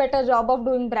much better job of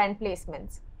doing brand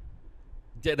placements.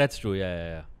 Yeah, that's true.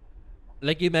 Yeah.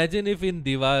 Like imagine if in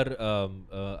Diwar,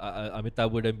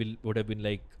 Amitabh would have been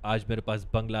like, आज मेरे पास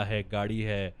बंगला है, गाड़ी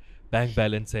है, bank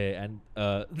balance hai, and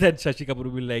then Shashi Kapoor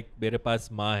will be like, mere paas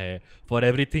maa hai, for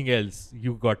everything else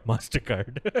you got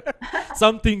MasterCard.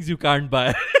 Some things you can't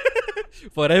buy.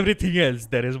 For everything else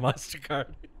there is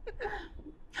MasterCard.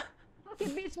 के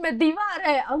बीच में दीवार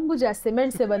है, Ambuja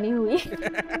cement से बनी हुई.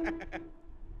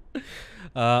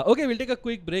 Okay, we'll take a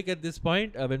quick break at this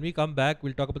point. When we come back,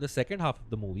 we'll talk about the second half of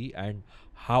the movie and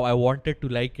how I wanted to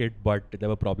like it, but there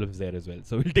were problems there as well.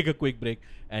 So we'll take a quick break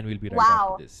and we'll be right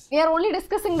after this. We are only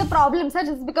discussing the problems,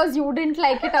 just because you didn't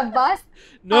like it, Abbas.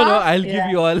 No, I'll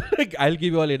give you all. I'll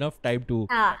give you all enough time to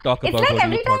talk about. It's like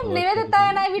every time Niveditha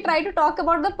and I we try to talk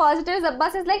about the positives,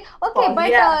 Abbas is like, okay,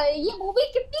 but ये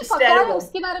movie कितनी फकार है,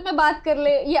 उसके बारे में बात कर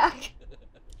ले. Yeah.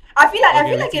 I feel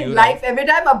like in life, every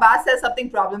time Abbas says something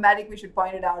problematic, we should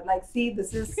point it out. Like, see,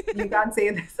 this is, you can't say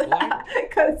this.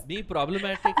 Be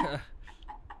problematic.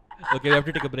 Okay, we have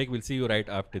to take a break. We'll see you right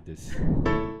after this.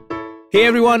 Hey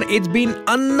everyone, it's been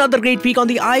another great week on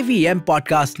the IVM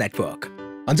Podcast Network.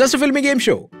 On Just a Filmy Game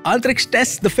Show, Antriksh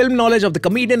tests the film knowledge of the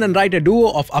comedian and writer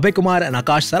duo of Abhay Kumar and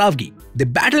Akash Saravgi. They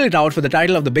battle it out for the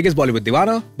title of the biggest Bollywood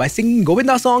Divana by singing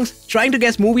Govinda songs, trying to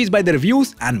guess movies by their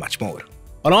reviews, and much more.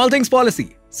 On All Things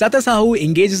Policy, Satya Sahu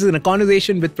engages in a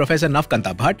conversation with Professor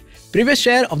Navkanta Bhatt, previous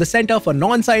chair of the Centre for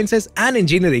Non-Sciences and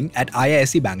Engineering at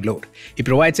IISc Bangalore. He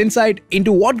provides insight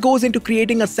into what goes into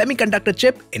creating a semiconductor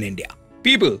chip in India.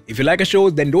 People, if you like our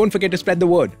shows, then don't forget to spread the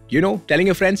word. Telling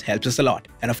your friends helps us a lot.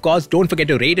 And of course, don't forget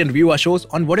to rate and review our shows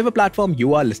on whatever platform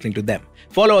you are listening to them.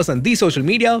 Follow us on these social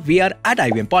media. We are at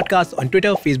IVM Podcast on Twitter,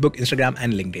 Facebook, Instagram,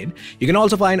 and LinkedIn. You can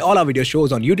also find all our video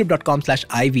shows on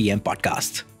youtube.com/IVM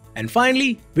Podcast. And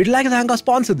finally, we'd like to thank our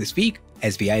sponsor this week,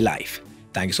 SBI Life.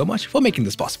 Thank you so much for making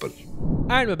this possible.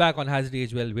 And we're back on Has It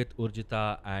Aged Well with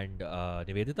Urjita and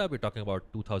Niveditha. We're talking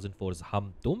about 2004's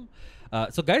Hum Tum.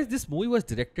 So guys, this movie was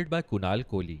directed by Kunal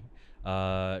Kohli.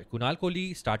 Kunal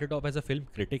Kohli started off as a film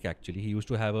critic actually. He used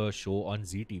to have a show on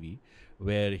ZTV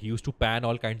where he used to pan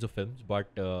all kinds of films. But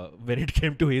when it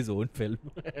came to his own film,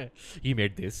 he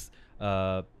made this.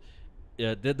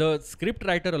 The script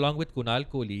writer along with Kunal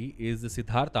Kohli is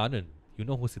Siddharth Anand. You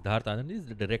know who Siddharth Anand is?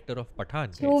 The director of Pathaan.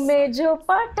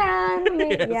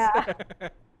 Yeah.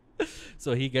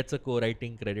 So he gets a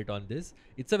co-writing credit on this.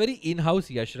 It's a very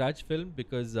in-house Yash Raj film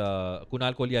because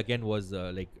Kunal Kohli again was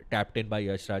tapped in by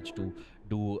Yash Raj to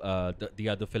do the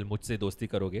other film Mujhse Dosti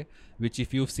Karoge, which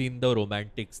if you've seen the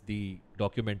Romantics, the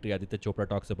documentary, Aditya Chopra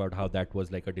talks about how that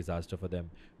was like a disaster for them,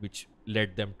 which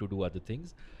led them to do other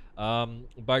things.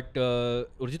 But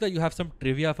Urjita, you have some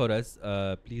trivia for us.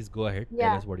 Please go ahead.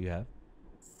 Tell us what you have.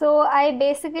 So I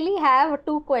basically have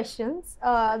two questions.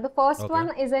 The first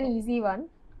one is an easy one.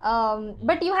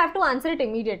 But you have to answer it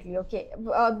immediately, okay?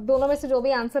 दोनों में से जो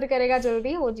भी answer करेगा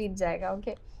जल्दी वो जीत जाएगा,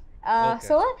 okay?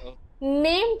 So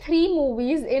name 3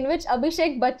 movies in which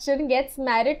Abhishek Bachchan gets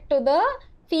married to the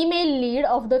female lead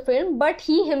of the film, but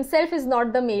he himself is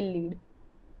not the male lead.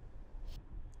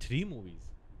 3 movies.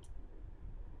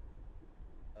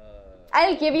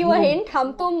 I'll give you a hint.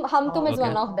 Hum Tum is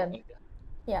one of them.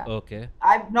 Yeah. Okay.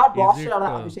 I've not watched a lot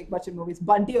of Abhishek Bachchan movies.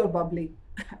 Bunty or Bubbly?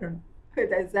 I don't know.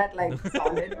 Is that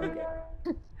solid? Okay.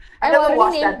 I never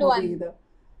watched that movie either.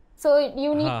 So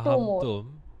you need 2 more. Tum,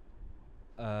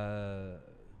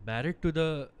 married to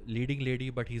the leading lady,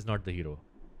 but he's not the hero.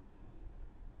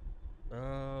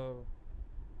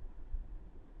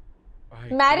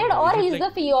 Married or he's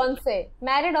the fiance.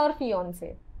 Married or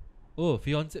fiance. Oh,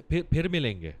 fiance. फिर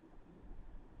मिलेंगे.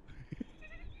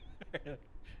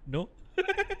 No.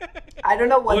 I don't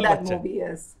know what that movie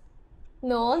is.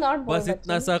 No, not बस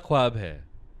इतना सा ख्वाब है.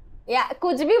 Yeah,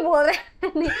 कुछ भी बोल रहे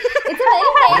हैं. It's a very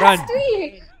mainstream.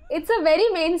 It's a very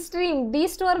mainstream.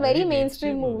 These two are very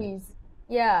mainstream movies.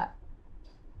 Yeah.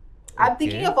 I'm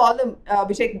thinking of all the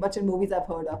Abhishek Bachchan movies I've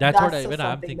heard of. That's what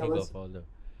I'm thinking of all the.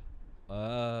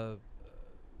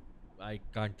 I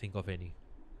can't think of any.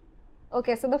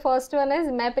 Okay, so the first one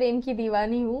is मैं प्रेम की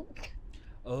दीवानी हूँ.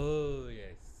 Oh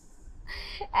yes.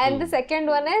 And the second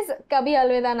one is कभी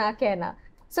अलविदा ना कहना.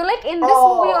 So like in this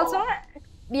movie also,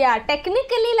 yeah,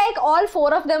 technically like all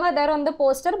 4 of them are there on the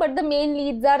poster, but the main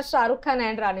leads are Shah Rukh Khan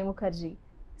and Rani Mukherjee.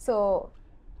 So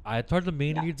I thought the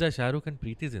main leads are Shah Rukh and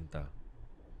Preeti Zinta.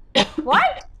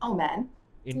 What? Oh man.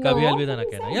 In Kabhi Alvida Na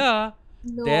Kehna. Yeah.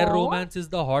 No. Their romance is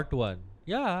the hot one.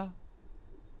 Yeah.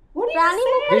 What are Rani you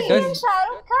saying? Mukherjee and Shah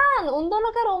Rukh Khan. Un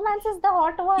dono ka romance is the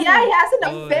hot one. Yeah, he has an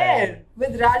affair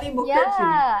with Rani Mukherjee.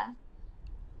 Yeah.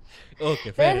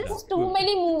 Okay, fair enough. There's too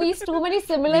many movies, too many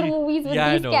similar movies with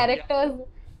these characters.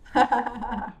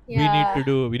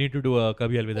 We need to do a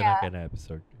Kabhi Alvida Na Kehna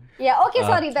episode. Yeah, okay,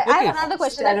 sorry. I have another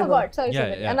question. I forgot. Sorry.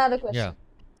 Another question. Yeah.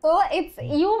 So it's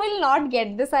you will not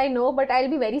get this, I know, but I'll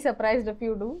be very surprised if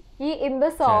you do. He in the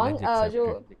song,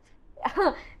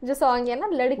 जो song है ना,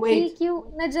 लड़की क्यों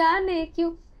न जाने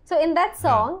क्यों. So in that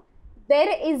song,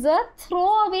 there is a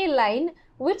throwaway line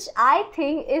which I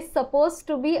think is supposed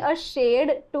to be a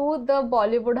shade to the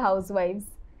Bollywood housewives.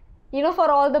 You know,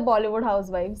 for all the Bollywood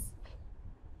housewives.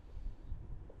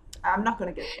 I'm not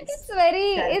gonna get this.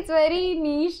 It's very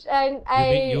niche, and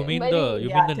you mean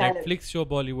the Netflix show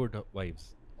Bollywood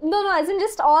Wives? No, as in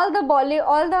just all the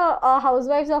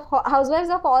housewives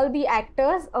of all the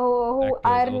actors who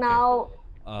are now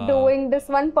doing this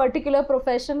one particular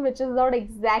profession, which is not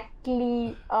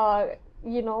exactly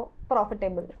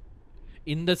profitable.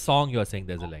 In the song, you are saying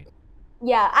there's a line.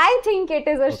 Yeah, I think it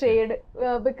is a shade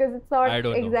because it's not I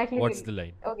don't exactly. know. What's the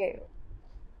line? Okay.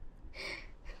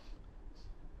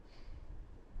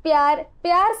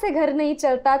 प्यार से घर नहीं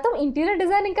चलता, तुम interior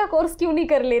designing का course क्यों नहीं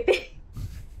कर लेते?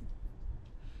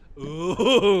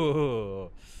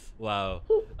 Wow.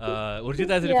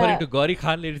 Urjita is referring to Gauri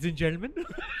Khan, ladies and gentlemen.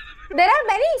 There are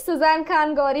many Suzanne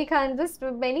Khan, Gauri Khan, just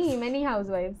many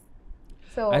housewives.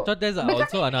 So I thought there's because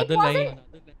also it another wasn't- line.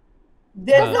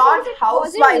 They're Huh. not It wasn't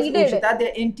housewives, needed. Urjita.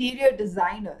 They're interior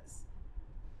designers.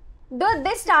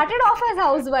 They started off as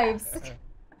housewives.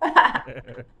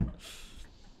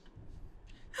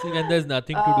 See, when there's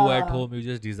nothing to do at home, you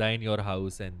just design your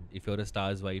house, and if you're a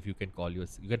star's wife, you can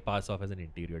pass off as an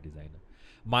interior designer.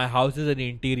 My house is an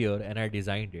interior, and I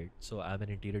designed it, so I'm an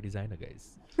interior designer,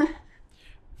 guys.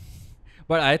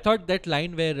 But I thought that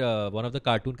line where one of the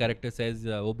cartoon characters says,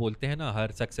 वो बोलते हैं ना,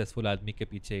 हर successful आदमी के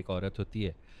पीछे एक औरत होती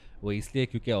है, वो इसलिए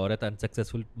क्योंकि औरत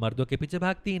unsuccessful मर्दों के पीछे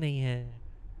भागती ही नहीं है.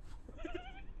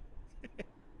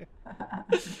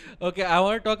 Okay, I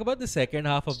want to talk about the second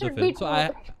half of the Should film. be So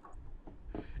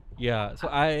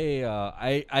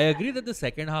I agree that the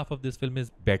second half of this film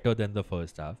is better than the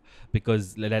first half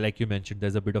because, like you mentioned,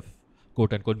 there's a bit of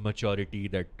quote unquote maturity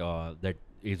that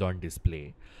is on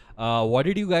display. What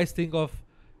did you guys think of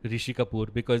Rishi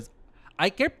Kapoor? Because I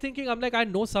kept thinking, I'm like, I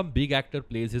know some big actor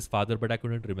plays his father, but I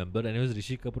couldn't remember, and it was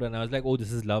Rishi Kapoor, and I was like, oh,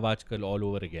 this is Love Aajkal all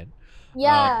over again.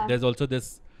 Yeah. There's also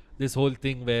this whole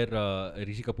thing where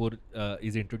Rishi Kapoor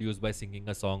is introduced by singing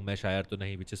a song "Main Shayar To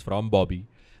Nahi," which is from Bobby.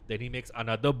 Then he makes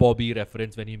another Bobby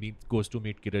reference when he goes to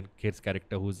meet Kiran Kher's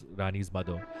character, who's Rani's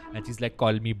mother, and she's like,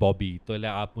 "Call me Bobby." तो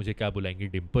like, आप मुझे क्या बुलाएंगे?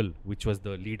 Dimple, which was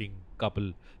the leading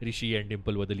couple. Rishi and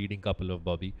Dimple were the leading couple of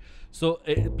Bobby. So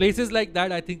places like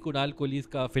that, I think Kunal Kohli's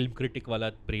ka film critic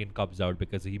wala brain comes out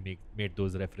because he made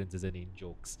those references and in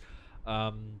jokes.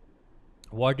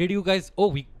 What did you guys? Oh,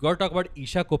 we got to talk about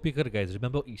Isha Kopikar, guys.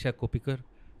 Remember Isha Kopikar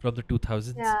from the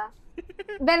 2000s? Yeah.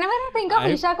 Whenever I think of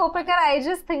Isha Kopikar, I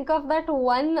just think of that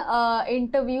one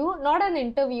interview. Not an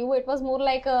interview. It was more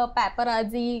like a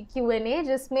paparazzi Q&A.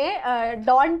 जिसमें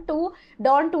Dawn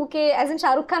 2K, as in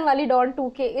Shah Rukh Khan wali Dawn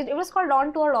 2K. It was called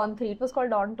Dawn 2 or Dawn 3. It was called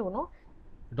Dawn 2, no?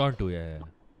 Dawn 2, yeah.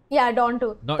 Yeah, Dawn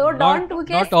 2. Not, So Dawn not, 2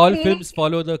 के not all screening- films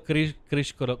follow the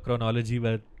Krish chronology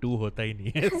where 2 होता ही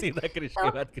नहीं है. सीधा Krish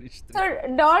के बाद Krish 3. So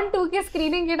Dawn 2 के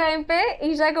screening के time पे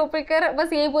ईशा कोपिकर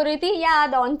बस यही बोल रही थी, yeah,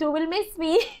 Dawn 2 will miss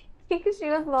me because she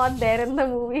was not there in the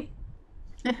movie.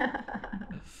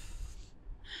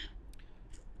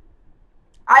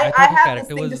 I thought her have this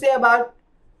character thing to was- say about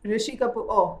Rishi Kapoor.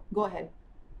 Oh, go ahead.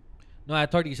 No, I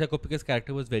thought Isha Kopikar's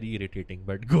character was very irritating,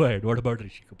 but go ahead. What about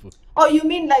Rishi Kapoor? Oh, you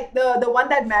mean like the one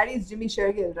that marries Jimmy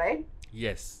Shergill, right?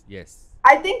 Yes.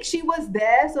 I think she was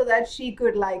there so that she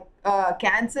could like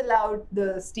cancel out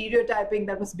the stereotyping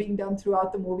that was being done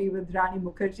throughout the movie with Rani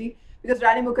Mukherjee. Because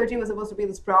Rani Mukherjee was supposed to be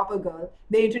this proper girl.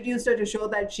 They introduced her to show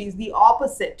that she's the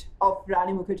opposite of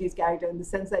Rani Mukherjee's character in the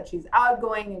sense that she's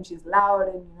outgoing and she's loud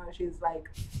and she's like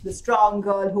the strong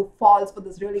girl who falls for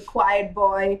this really quiet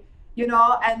boy.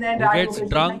 And then Who Rani gets Mukherjee,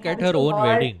 drunk like, at her to own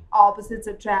wedding. Opposites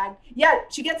attract. Yeah,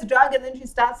 she gets drunk and then she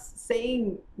starts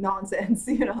saying nonsense.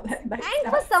 That And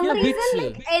stuff. for some Yeah, reason,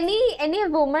 bitch. like any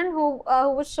woman who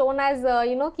was shown as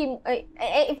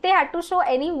if they had to show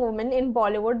any woman in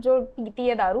Bollywood जो पीती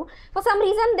है दारू, for some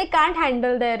reason they can't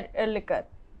handle their liquor.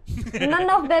 None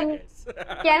of them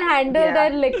can handle Yeah. their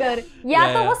liquor.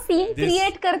 या तो वो scene This-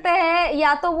 create करते हैं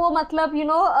या तो वो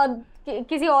मतलब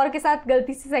किसी और के साथ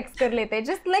गलती से सेक्स कर लेते हैं.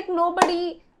 Just like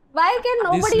nobody, why can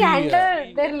nobody we,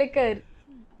 handle their liquor?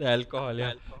 The alcohol,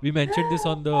 yeah. We mentioned this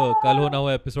on the Kal Ho Na Ho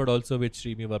episode also with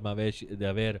Shrimi Verma, where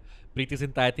Preeti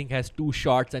Zinta, I think, has 2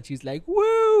 shots and she's like,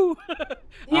 woo! I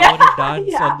want to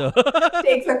dance on the...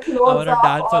 Takes her I clothes want to off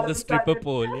dance all on of the a stripper sudden.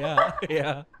 pole.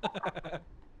 Yeah.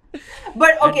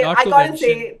 But And okay, not I to gotta mention-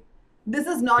 say, this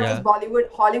is not Yeah. just Bollywood.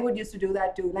 Hollywood used to do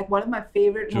that too. Like one of my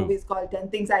favorite True. movies called 10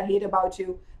 Things I Hate About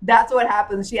You. That's what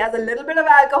happens. She has a little bit of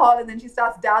alcohol and then she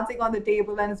starts dancing on the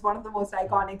table, and it's one of the most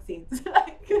iconic scenes.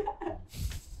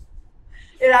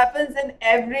 It happens in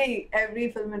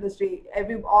every film industry.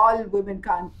 All women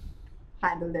can't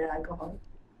handle their alcohol.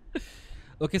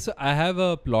 Okay, so I have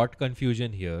a plot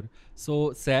confusion here.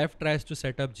 So Saif tries to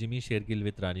set up Jimmy Shergill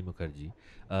with Rani Mukherjee.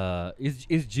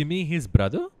 Is Jimmy his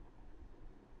brother?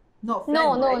 No, friend,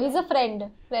 No, right? he's a friend.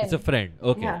 It's a friend.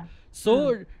 Okay. Yeah.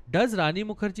 So does Rani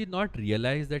Mukherjee not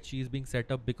realize that she is being set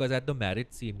up? Because at the marriage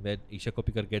scene when Isha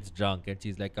Kopikar gets drunk and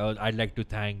she's like, oh, I'd like to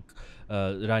thank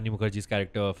Rani Mukherjee's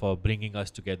character for bringing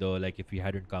us together, like if we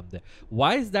hadn't come there.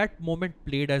 Why is that moment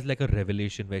played as like a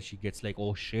revelation where she gets like,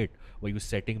 oh shit, were you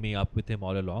setting me up with him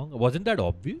all along? Wasn't that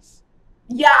obvious?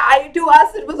 Yeah, to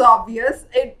us it was obvious.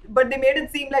 But they made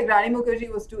it seem like Rani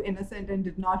Mukherjee was too innocent and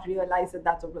did not realize that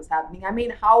that's what was happening. I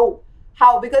mean, how?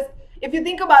 Because if you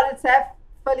think about it, Saif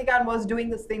Ali Khan was doing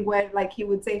this thing where like he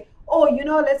would say, oh,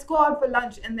 let's go out for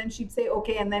lunch. And then she'd say,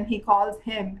 okay. And then he calls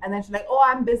him. And then she's like, oh,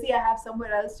 I'm busy. I have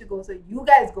somewhere else to go. So you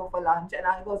guys go for lunch and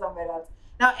I'll go somewhere else.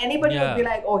 Now anybody would be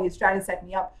like, oh, he's trying to set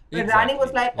me up. But Rani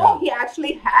was like, oh, he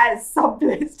actually has some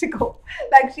place to go.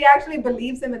 Like she actually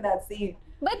believes him in that scene.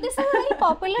 But this is a very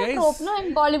popular trope, no,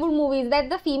 in Bollywood movies, that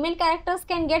the female characters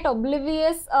can get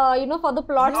oblivious, for the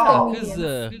plot's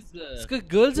convenience. Because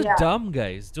girls are dumb,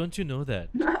 guys. Don't you know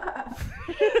that? No,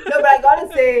 but I gotta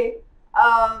say,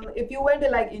 if you went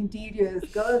to like interiors,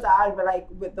 girls are like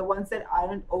with the ones that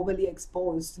aren't overly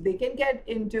exposed. They can get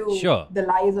into the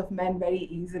lives of men very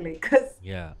easily because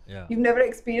you've never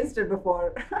experienced it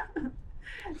before.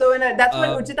 So that's what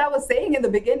Urjita was saying in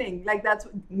the beginning. Like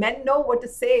men know what to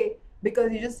say.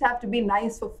 Because you just have to be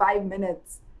nice for 5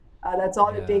 minutes. That's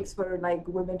all it takes for like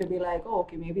women to be like, oh,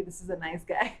 okay, maybe this is a nice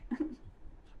guy.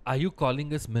 Are you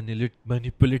calling us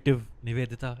manipulative,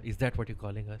 Niveditha? Is that what you're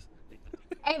calling us?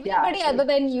 Everybody other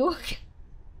than you.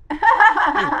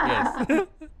 Yes.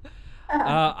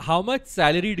 How much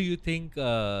salary do you think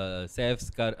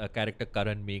Saif's character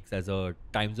Karan makes as a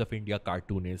Times of India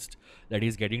cartoonist that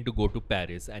he's getting to go to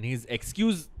Paris? And his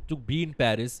excuse to be in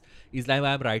Paris is like,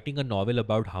 I'm writing a novel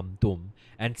about Hum Tum,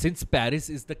 and since Paris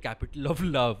is the capital of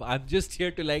love, I'm just here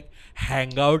to like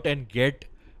hang out and get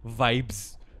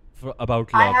vibes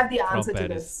about love. I have the answer to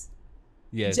this.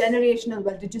 Yes. Generational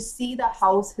wealth. Did you see the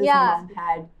house his mom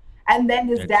had? And then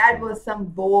his dad was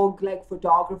some Vogue like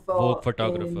photographer. Vogue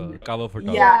photographer, cover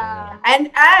photographer. Yeah.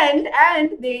 And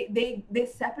they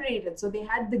separated. So they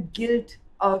had the guilt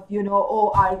of,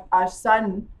 our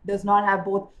son does not have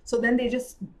both. So then they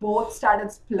just both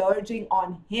started splurging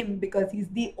on him because he's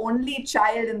the only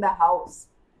child in the house.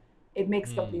 It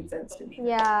makes complete sense to me.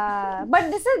 Yeah,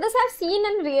 but this I've seen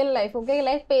in real life, okay?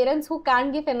 Like parents who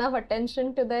can't give enough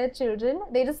attention to their children,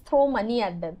 they just throw money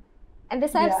at them. And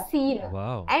this I've seen.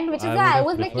 Wow. And which is why I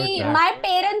was like, my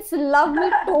parents love me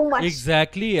too much.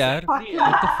 Exactly, yaar. What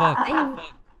the fuck?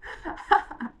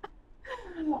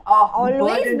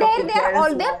 Always there,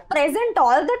 they're present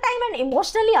all the time and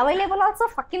emotionally available also.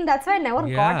 Fucking that's why I never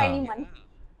got any money.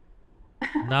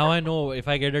 Now I know if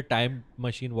I get a time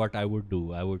machine, what I would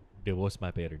do. I would divorce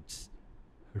my parents.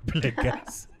 Like,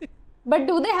 guys. But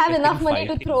do they have enough money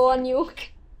to throw on you?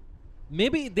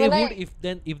 Maybe they would.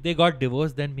 If they got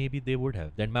divorced, then maybe they would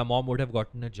have. Then my mom would have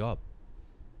gotten a job.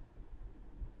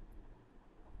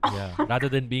 Yeah, rather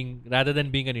than being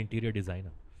an interior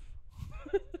designer.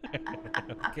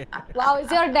 Okay. Wow,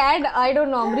 is your dad, I don't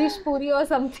know, Amrish Puri or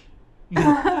something?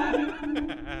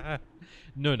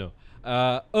 No.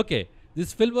 Okay.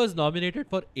 This film was nominated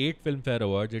for 8 Filmfare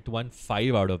Awards. It won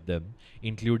 5 out of them,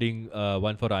 including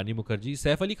one for Rani Mukherjee.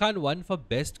 Saif Ali Khan won for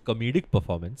Best Comedic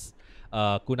Performance.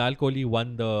 Kunal Kohli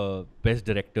won the Best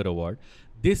Director Award.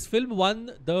 This film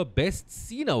won the Best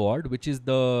Scene Award, which is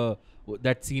that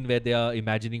scene where they are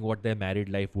imagining what their married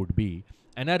life would be.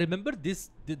 And I remember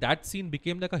that scene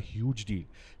became like a huge deal.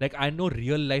 Like I know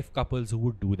real life couples who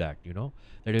would do that,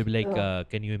 That would be like,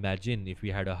 can you imagine if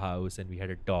we had a house and we had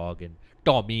a dog and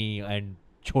Tommy and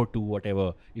Chotu,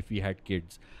 whatever, if we had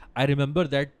kids. I remember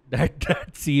that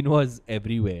scene was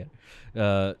everywhere.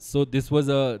 So this was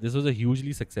a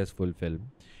hugely successful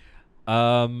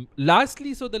film.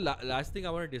 Lastly, so the last thing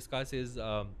I want to discuss is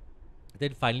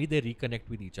then finally they reconnect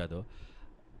with each other.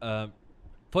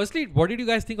 Firstly, what did you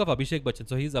guys think of Abhishek Bachchan?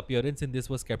 So his appearance in this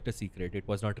was kept a secret. It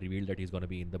was not revealed that he's going to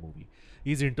be in the movie.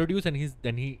 He's introduced and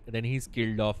he's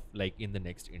killed off like in the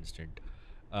next instant.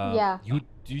 You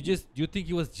think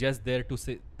he was just there to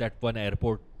say that one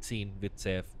airport scene with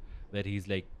Saif where he's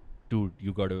like, dude,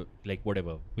 you gotta like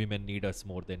whatever. Women need us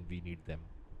more than we need them.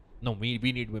 No, we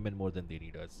need women more than they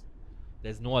need us.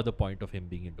 There's no other point of him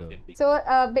being in the... So,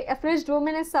 a fridged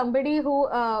woman is somebody who,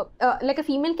 like a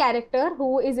female character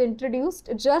who is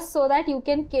introduced just so that you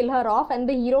can kill her off and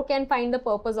the hero can find the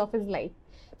purpose of his life.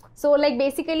 So, like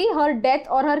basically her death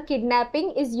or her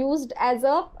kidnapping is used as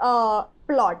a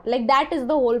plot. Like that is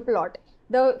the whole plot.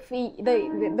 The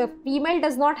female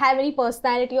does not have any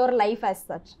personality or life as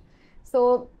such.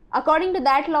 So, according to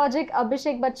that logic,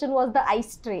 Abhishek Bachchan was the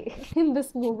ice tray in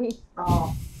this movie.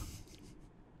 Oh.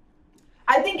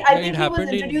 I think he was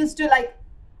introduced to like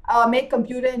make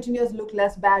computer engineers look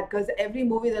less bad because every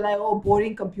movie they're like, oh,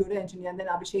 boring computer engineer, and then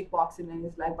Abhishek walks in and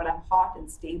he's like, but I'm hot and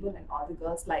stable and all the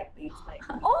girls like me. It's like,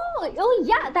 oh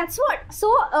yeah, that's what. So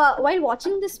while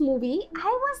watching this movie,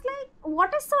 I was like,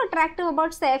 what is so attractive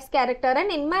about Saif's character?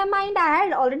 And in my mind, I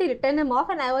had already written him off,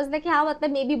 and I was like, हाँ मतलब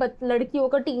maybe लड़कियों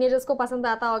को teenagers को पसंद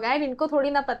आता होगा, and इनको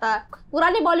थोड़ी ना पता.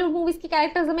 पुराने Bollywood movies के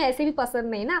characters हमें ऐसे भी पसंद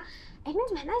नहीं ना. And then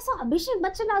when I saw Abhishek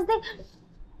Bachchan, I was like,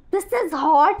 this is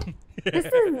hot. This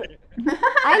is.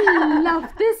 I love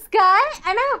this guy,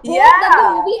 and I hope that the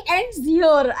movie ends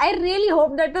here. I really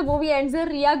hope that the movie ends here.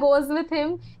 Riya goes with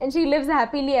him, and she lives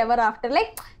happily ever after.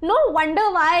 Like, no wonder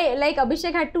why like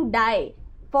Abhishek had to die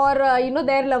for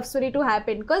their love story to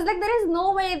happen. Because like there is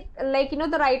no way like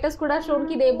the writers could have shown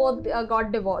कि they both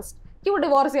got divorced. क्यों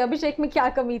divorce है? Abhishek में क्या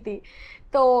कमी थी?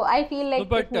 So I feel like. No,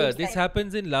 but this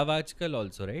happens in Love Aajkal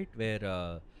also, right?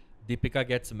 Where Deepika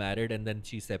gets married and then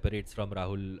she separates from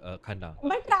Rahul Khanna.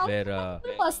 But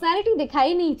Rahul personality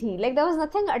दिखाई नहीं थी. Like there was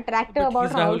nothing attractive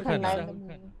about Rahul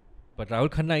Khanna. But Rahul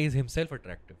Khanna is himself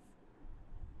attractive.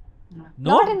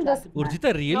 No, not in this.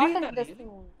 Urjita, really? Not in this.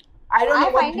 I don't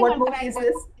know what movie is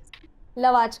this.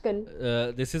 Love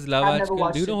Aajkal. This is Love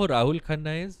Aajkal. Do you know who Rahul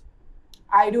Khanna is?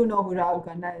 I do know who Rahul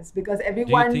Khanna is because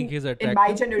everyone in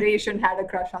my generation had a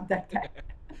crush on that guy.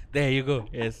 There you go.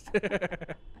 Yes.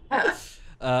 That's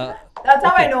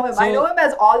how I know him. I know him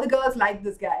as all the girls like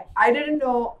this guy. I didn't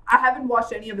know. I haven't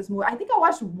watched any of his movies. I think I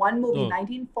watched one movie,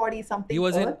 1940 something. He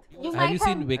was in. Have you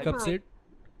seen Wake Up Sid?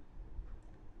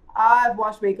 I've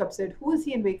watched Wake Up Sid. Who is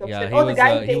he in Wake Up Sid? The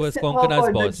guy who takes her for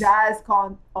the jazz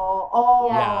con.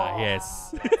 Yeah.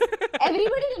 Yes.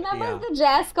 Everybody remembers the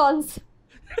jazz cons.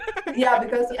 Yeah,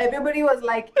 because everybody was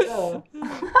like, ugh.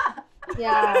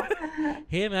 Yeah.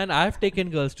 Hey man, I've taken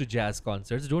girls to jazz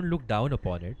concerts. Don't look down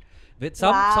upon it. With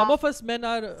some of us men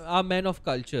are men of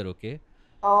culture, okay?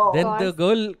 Oh. Then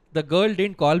the girl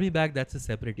didn't call me back. That's a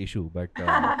separate issue. But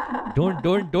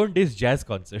don't diss jazz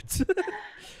concerts.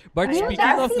 But speaking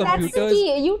of computers,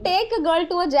 you take a girl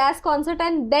to a jazz concert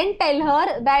and then tell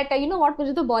her that you know what,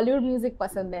 मुझे तो Bollywood music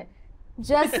पसंद है.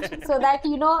 Just so that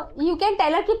you can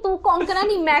tell her कि तू कौंकना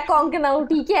नहीं मैं कौंकना हूँ,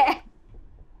 ठीक है?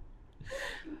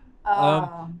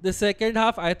 The second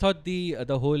half, I thought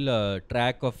the whole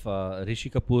track of Rishi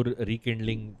Kapoor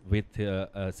rekindling with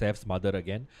Saif's mother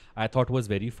again, I thought was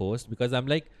very forced because I'm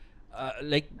like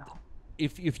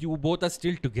if you both are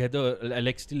still together,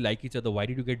 like still like each other, why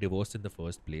did you get divorced in the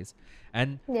first place?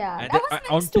 And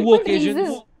on two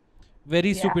occasions,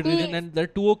 very stupid reason, and there are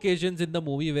two occasions in the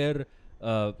movie where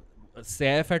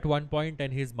Saif at one point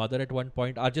and his mother at one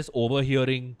point are just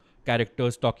overhearing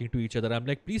characters talking to each other. I'm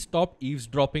like, please stop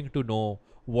eavesdropping to know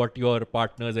what your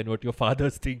partners and what your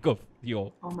fathers think of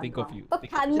you. तो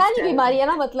खानदानी बीमारी है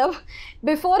ना, मतलब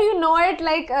before you know it,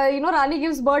 like Rani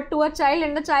gives birth to a child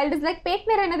and the child is like पेट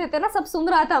में रहने देते ना, सब सुन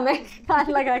रहा था मैं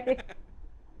कान लगा के.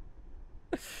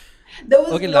 There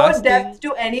was no depth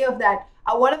to any of that.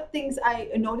 One of the things I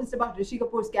noticed about Rishi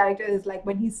Kapoor's character is like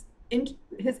when his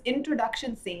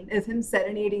introduction scene is him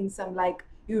serenading some like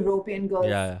European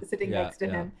girls sitting next to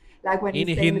him, like when he's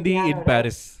in playing Hindi the piano, in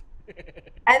Paris.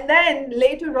 And then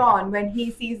later on, when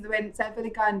Saif Ali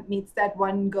Khan meets that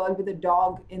one girl with a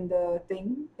dog in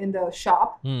the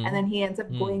shop, and then he ends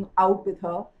up going out with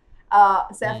her,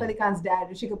 Saif Ali Khan's dad,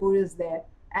 Rishi Kapoor, is there,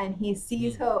 and he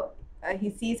sees her. He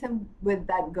sees him with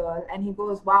that girl, and he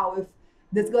goes, "Wow, if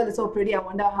this girl is so pretty, I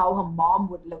wonder how her mom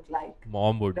would look like."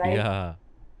 Mom would, right?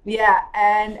 Yeah,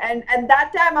 and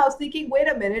that time I was thinking, wait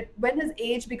a minute, when has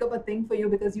age become a thing for you?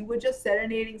 Because you were just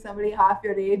serenading somebody half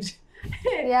your age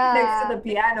next to the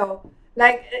piano.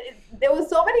 Like, there were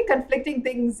so many conflicting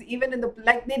things, even in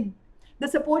the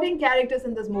supporting characters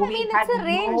in this movie had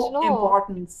no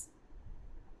importance.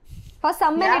 For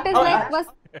some men, it is like, बस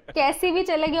कैसी भी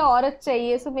चलेगी औरत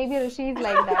चाहिए. So maybe Rishi is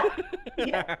like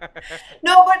that.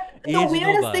 No, but the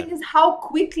weirdest thing is how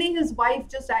quickly his wife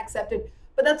just accepted.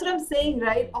 But that's what I'm saying,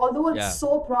 right? Although it's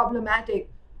so problematic,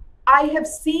 I have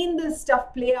seen this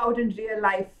stuff play out in real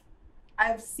life.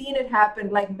 I've seen it happen,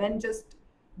 like men just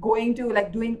going to,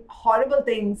 like, doing horrible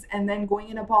things and then going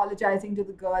and apologizing to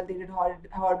the girl they did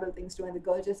horrible things to, and the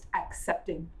girl just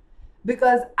accepting.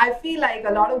 Because I feel like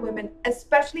a lot of women,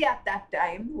 especially at that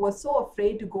time, were so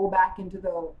afraid to go back into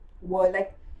the world.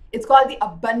 Like, it's called the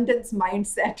abundance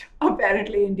mindset,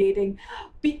 apparently, in dating.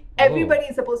 Everybody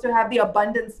is supposed to have the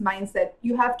abundance mindset.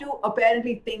 You have to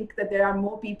apparently think that there are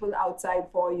more people outside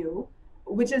for you,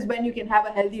 which is when you can have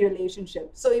a healthy relationship.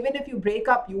 So even if you break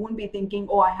up, you won't be thinking,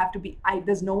 oh,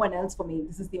 there's no one else for me.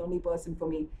 This is the only person for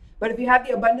me. But if you have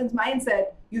the abundance mindset,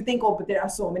 you think, oh, but there are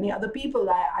so many other people.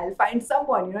 I'll find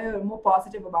someone, you're more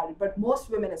positive about it. But most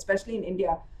women, especially in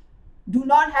India, do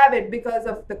not have it because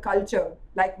of the culture.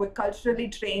 Like, we're culturally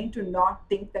trained to not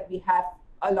think that we have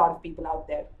a lot of people out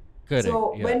there. Correct.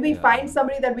 So when we find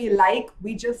somebody that we like,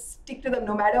 we just stick to them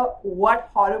no matter what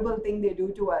horrible thing they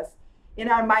do to us. In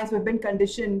our minds, we've been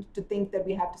conditioned to think that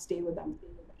we have to stay with them.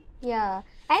 Yeah.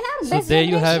 And our so there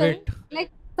you have it.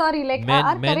 Like, sorry, like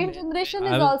our current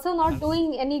generation is also not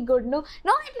doing any good. No,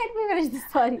 let me finish this.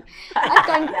 Sorry, our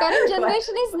current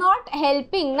generation is not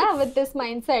helping ना with this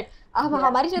mindset. अब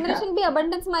हमारी generation भी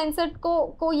abundance mindset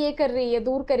को ये कर रही है,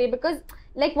 दूर कर रही है, because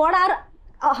like what are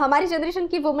हमारी जनरेशन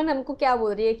की वुमेन हमको क्या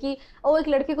बोल रही है कि ओ एक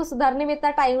लड़के को सुधारने में इतना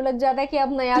टाइम लग जाता है कि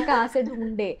अब नया कहाँ से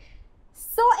ढूंढे.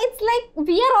 So it's like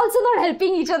we are also not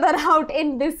helping each other out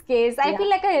in this case. I feel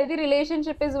like a healthy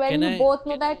relationship is when you both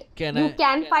know that you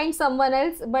can find someone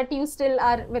else, but you still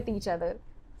are with each other.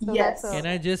 So yes. Can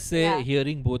I just say,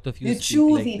 hearing both of you speak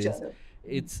choose like each this, other.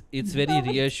 It's very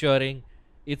reassuring.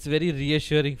 It's very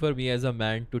reassuring for me as a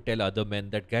man to tell other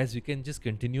men that, guys, we can just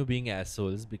continue being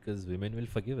assholes because women will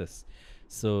forgive us.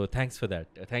 So thanks for that.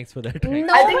 Thanks for that. Nobody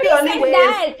I think the only said way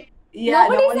that. Yeah,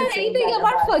 Nobody said anything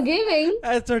about forgiving.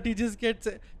 That's what he just gets.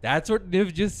 That's what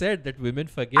Niv just said, that women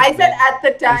forgive. I said at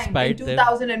the time, in despite them.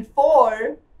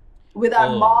 2004, with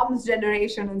our mom's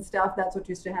generation and stuff, that's what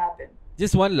used to happen.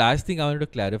 Just one last thing I wanted to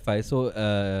clarify.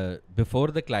 So before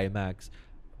the climax,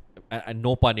 and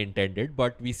no pun intended,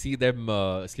 but we see them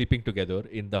sleeping together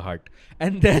in the hut,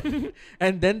 and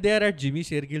then they are at Jimmy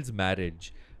Shergill's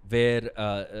marriage, where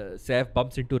Saif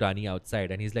bumps into Rani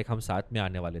outside, and he's like, "Hum saath mein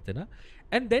aane wale the na."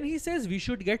 And then he says we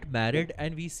should get married,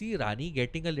 and we see Rani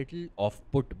getting a little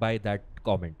off-put by that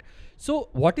comment. So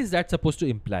what is that supposed to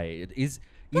imply? Is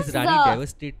Rani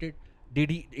devastated?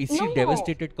 Is she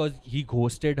devastated because he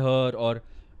ghosted her, or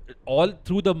all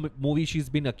through the movie she's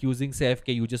been accusing Saif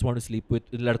कि you just want to sleep with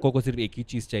लड़कों को सिर्फ एक ही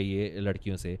चीज चाहिए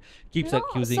लड़कियों से, keeps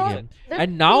accusing him,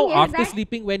 and now after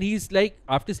sleeping with her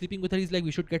he's like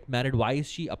we should get married. Why is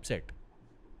she upset?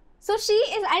 So she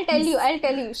is, I'll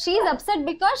tell you, she's upset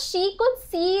because she could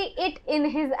see it in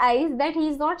his eyes that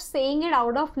he's not saying it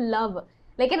out of love.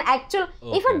 Like an actual,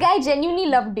 if a guy genuinely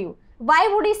loved you, why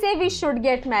would he say we should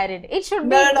get married? It should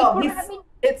be,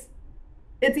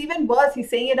 it's even worse, he's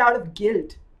saying it out of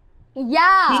guilt.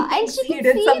 Yeah, and she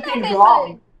did something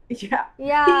wrong. Yeah.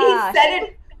 He said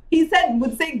it. He said,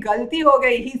 "Mujhse galti ho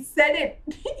gayi." He said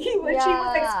it. She was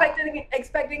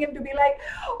expecting him to be like,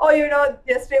 "Oh,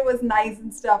 yesterday was nice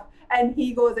and stuff," and he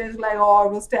goes and is like, "Oh,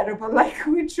 it was terrible. Like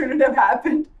it shouldn't have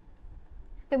happened."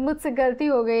 मुझसे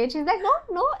गलती हो गई. She's like,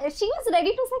 no. She was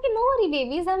ready to say कि no worry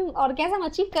babies, हम और कैसे हम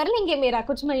achieve कर लेंगे मेरा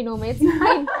कुछ महीनों में. It's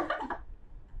fine.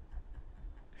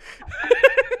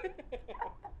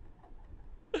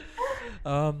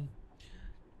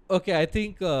 Okay, I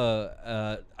think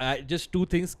just two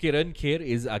things. Kiran Kher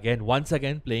is once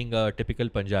again playing a typical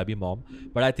Punjabi mom,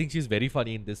 but I think she's very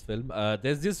funny in this film.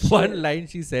 There's this one line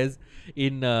she says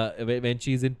in when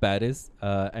she's in Paris,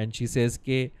 and she says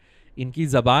कि इनकी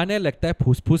ज़बान है लगता है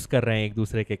फूस-फूस कर रहे हैं एक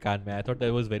दूसरे के कान में. I thought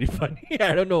that was very funny.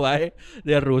 I don't know why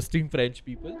they are roasting French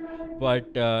people, but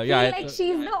yeah.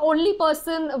 She's the only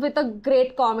person with a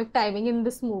great comic timing in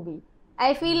this movie.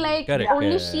 I feel like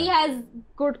only she has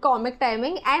good comic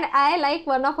timing, and I like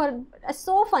one of her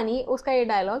so funny उसका ये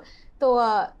dialogue. तो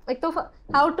एक तो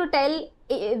how to tell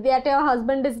that your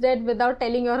husband is dead without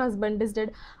telling your husband is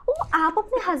dead. Oh, आप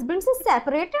अपने husband से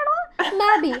separated हो?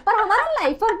 मैं भी, पर हमारा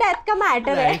life or death का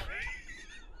matter है.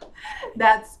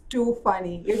 That's too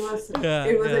funny. It was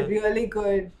a really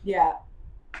good,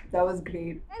 that was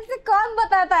great. ऐसे कौन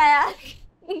बताता है यार?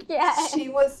 क्या है? She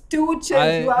was too chill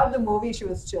throughout the movie. She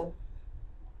was chill.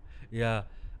 Yeah,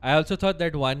 I also thought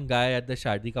that one guy at the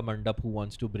Shadi Ka Mandap who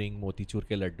wants to bring motichur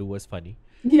ke laddu was funny.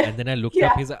 Yeah. And then I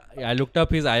looked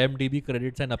up his IMDb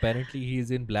credits, and apparently he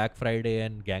is in Black Friday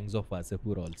and Gangs of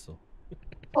Wasepur also.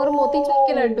 For motichur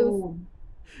ke laddu.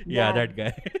 Yeah, that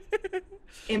guy.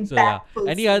 Impactful. So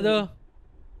any other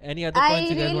points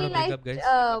you guys want to bring up,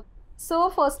 guys?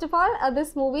 So first of all,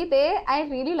 this movie, I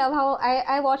really love how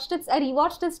I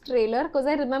rewatched its trailer because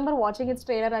I remember watching its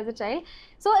trailer as a child.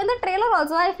 So in the trailer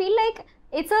also, I feel like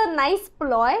it's a nice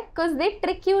ploy because they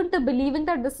trick you into believing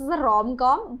that this is a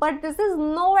rom-com, but this is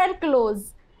nowhere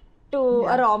close to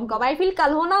a rom-com. I feel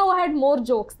Kal Ho Na Ho had more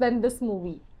jokes than this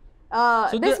movie.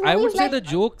 I would say the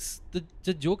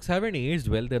jokes haven't aged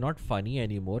well. They're not funny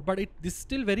anymore, but this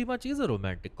still very much is a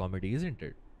romantic comedy, isn't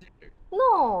it?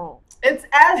 No. It's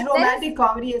as romantic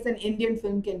comedy as an Indian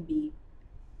film can be.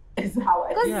 Is how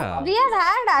I feel. Because we have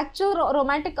had actual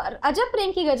romantic Ajab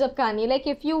Prem Ki Gajab Kahani. Like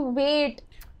if you wait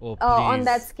on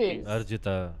that scale.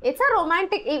 Urjita. It's a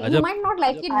romantic. You might not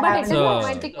like it, but it's a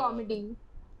romantic comedy.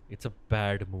 It's a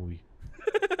bad movie.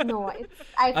 No,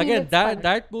 I feel again it's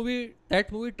that movie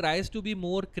tries to be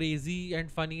more crazy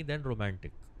and funny than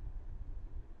romantic.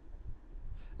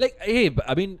 Like, hey,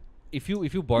 I mean, if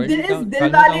you boil it Is down, Dil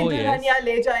Kal Ho Wale Na Ho, yes. Dulhaniya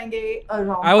Le Jayenge a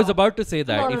rom-com? I was about to say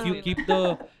that No, if no, you no. keep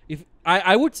the if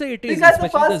I would say it is, Because the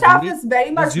especially first half Zurich, is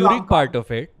very much the Zurich rom-com. part of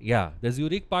it. Yeah, the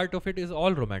Zurich part of it is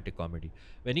all romantic comedy.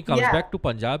 When he comes Yeah. back to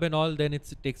Punjab and all, then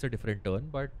it takes a different turn.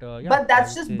 But yeah, But that's I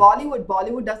would just say- Bollywood.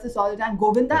 Bollywood does this all the time.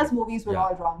 Govinda's movies were Yeah.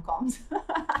 all rom-coms.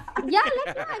 Yeah,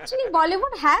 like no, actually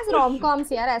Bollywood has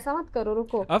rom-coms यार, ऐसा मत करो,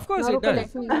 रुको. Of course No, it रुको,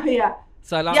 does. let me- Yeah.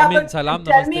 Salam. Yeah, I mean, but Salam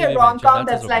tell Namaste me a we rom-com mentioned,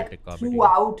 that's like romantic comedy.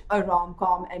 throughout a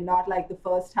rom-com and not like the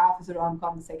first half is a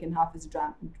rom-com, the second half is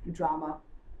drama.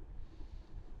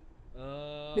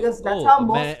 Because that's how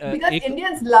most because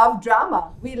Indians love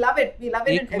drama. We love it. We love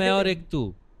it in एक मैं और everything. एक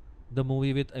तू, the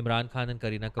movie with Imran Khan and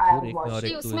Kareena I Kapoor. have एक मैं और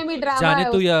watched एक it. तू. उसमें भी drama जाने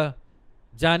है तू उस- या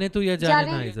जाने तू या जाने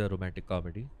जाने- ना is a romantic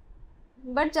comedy.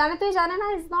 But जाने तो ये जाने ना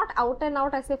is not out and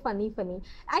out ऐसे funny.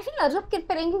 I feel Rajab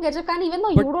Prem Ki Gajab Kaani, even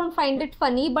though But- you don't find it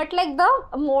funny, but like the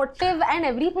motive and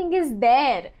everything is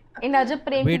there in Rajab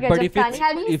Prem Ki Wait, but Gajab Kaani.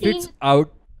 Have you if seen?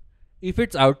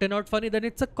 it's out and out funny, then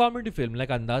it's a comedy film. Like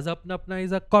Andaza Apna Apna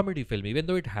is a comedy film, even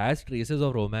though it has traces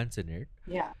of romance in it.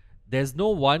 Yeah. There's no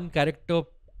one character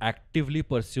actively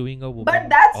pursuing a woman. But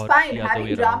that's or fine. the other Having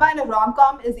way drama around. in a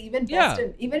rom-com is even Yeah.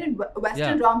 Western. Even in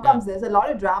Western Yeah, rom-coms, yeah. there's a lot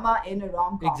of drama in a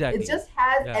rom-com. Exactly. It just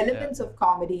has Yeah, elements yeah. of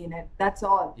comedy in it. That's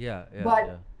all. Yeah, yeah. But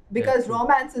yeah. because true.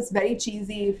 romance is very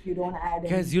cheesy if you don't add any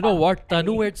Guys, you know fun. what?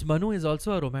 Tanu Any- It's Manu is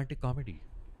also a romantic comedy.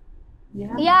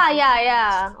 Yeah.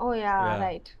 Yeah. Oh yeah, Yeah.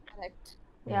 right. Correct.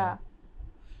 Yeah.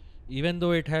 Even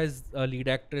though it has a lead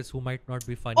actress who might not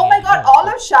be funny. Oh my god, anymore, all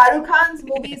of Shah Rukh Khan's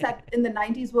movies in the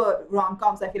 90s were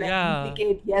rom-coms. I feel like Yeah.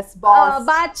 Indicate, Yes Boss.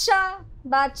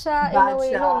 Badshah, in a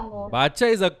way, no. Bacha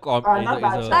is a Not comedy.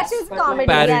 Badshah, That's his but comedy,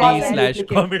 Parody yeah, yeah. slash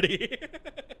Duplicate. comedy.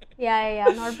 Yeah,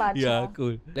 not Badshah. Yeah,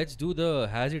 cool. Let's do the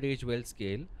Has It Aged Well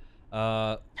scale.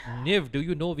 Niv, do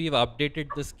you know we've updated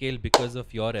the scale because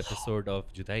of your episode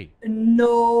of Judai?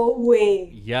 No way.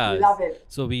 Yeah. Love it.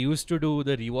 So we used to do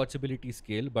the rewatchability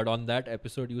scale, but on that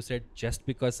episode you said just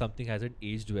because something hasn't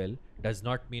aged well does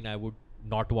not mean I would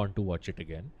not want to watch it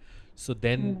again. So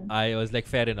then I was like,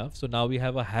 fair enough. So now we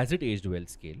have a Has It Aged Well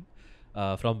scale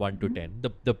from 1 to 10.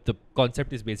 The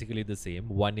concept is basically the same.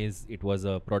 1 is it was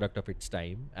a product of its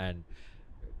time and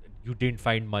you didn't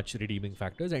find much redeeming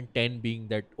factors, and 10 being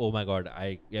that, oh my god,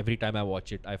 every time I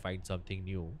watch it I find something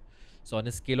new. So on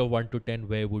a scale of 1 to 10,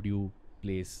 where would you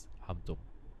place Hum Tum?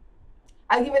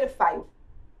 I'll give it a 5.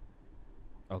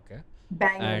 Okay.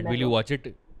 Bang. And will you watch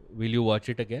it? Will you watch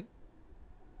it again?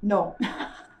 No.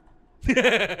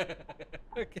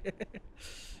 Okay.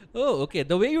 Oh, okay.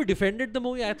 The way you defended the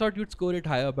movie, I thought you'd score it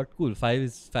higher, but cool. 5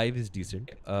 is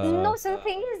decent. No, so the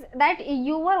thing is that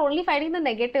you were only finding the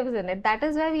negatives in it. That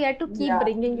is why we had to keep Yeah.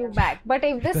 bringing you back. But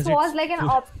if this Because was it's like an full-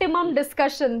 optimum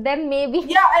discussion, then maybe.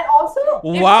 Yeah, and also it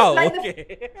was Wow. like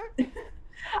Okay.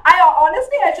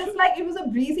 I just like it was a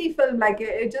breezy film. Like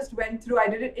it just went through. I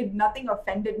didn't. Nothing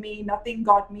offended me. Nothing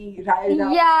got me riled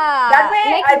up. Yeah. That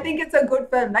way, like, I think it's a good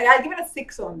film. Like I'll give it a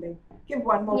 6 only. Give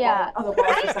one more Yeah. point on the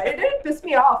positive side. It didn't piss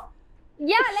me off.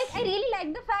 yeah, like I really like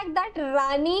the fact that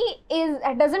Rani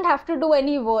doesn't have to do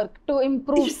any work to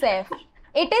improve Saif.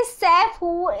 It is Saif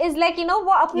who is like,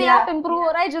 वो अपने Yeah, आप improve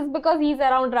हो रहा है just because he's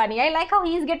around Rani. I like how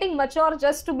he's getting mature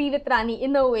just to be with Rani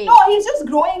in a way. No, he's just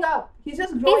growing up. He's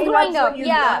just growing growing up. up, So he's,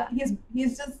 yeah.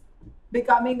 he's just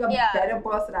becoming a Yeah. better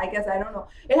person. I guess I don't know.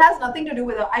 It has nothing to do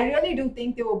with it. I really do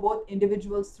think they were both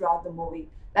individuals throughout the movie.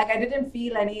 Like I didn't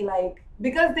feel any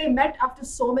because they met after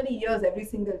so many years every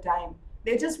single time.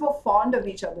 They just were fond of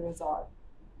each other is all.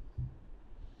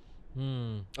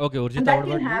 Okay, Urjita, And that what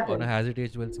about can you happen. on a Has It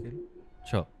Aged Well scale?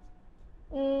 Sure.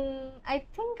 I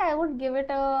think I would give it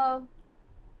a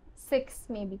 6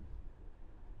 maybe.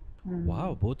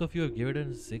 Wow, both of you have given it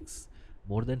a 6,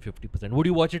 more than 50%. Would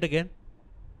you watch it again?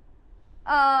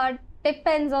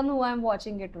 Depends on who I'm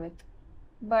watching it with.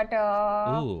 But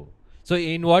Oh. So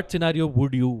in what scenario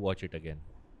would you watch it again?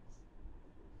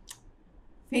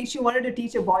 Think she wanted to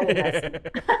teach a boy a lesson.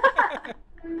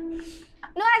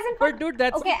 no, as in But dude,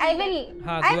 that's okay, I will.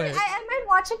 Haan, I go ahead. might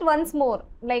watch it once more,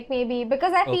 like maybe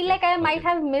because I feel Okay, like I might okay.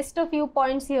 have missed a few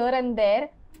points here and there.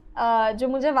 जो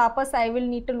मुझे वापस I will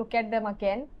need to look at them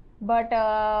again. But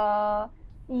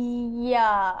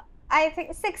yeah, I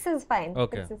think 6 is fine.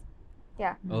 Okay. 6 is,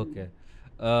 yeah. Okay.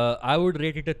 I would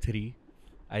rate it a 3.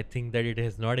 I think that it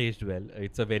has not aged well.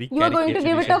 It's a very You are going to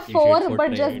give it a caricature 4, cliche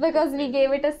but just portrait. because we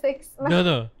gave it a 6.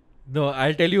 No,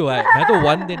 I'll tell you why. मैं तो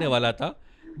 1 देने वाला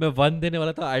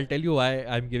था. I'll tell you why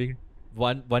I'm giving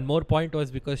one more point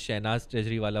was because Shehnaz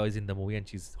Tejriwala was in the movie and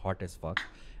she's hot as fuck.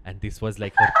 And this was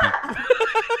like her peak.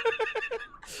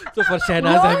 So for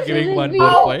Shehnaz, I'm giving one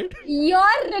more point. Your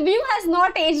review has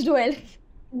not aged well.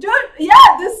 Dude,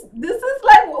 yeah, this is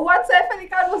like what Saif Ali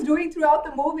Khan was doing throughout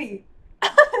the movie.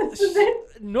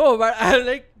 No, but I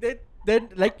like that. Then,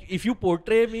 like, if you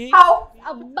portray me, How?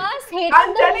 Abbas hated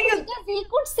I'm the telling movie you. because he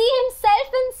could see himself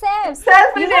in Saif.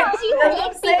 Self in You know, it. you That's what hate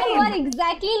I'm people who are saying.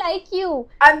 exactly like you.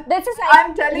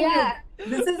 I'm telling yeah. you,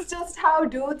 this is just how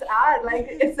dudes are. Like,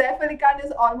 Saif Ali Khan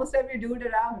is almost every dude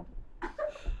around.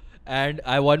 and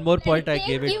one more point I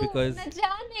gave it because न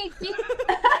जाने क्यों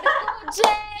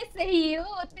जैसे ही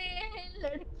होते हैं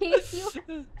लड़के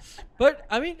क्यों. But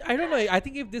I mean, I don't know. I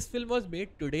think if this film was made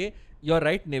today, you're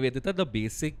right, Niveditha, the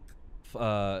basic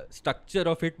structure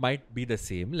of it might be the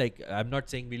same. Like, I'm not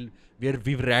saying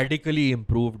we've radically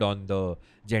improved on the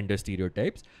gender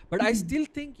stereotypes, but I still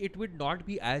think it would not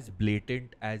be as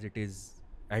blatant as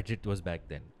it was back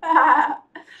then.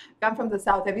 Come from the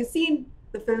south. Have you seen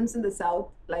the films in the south?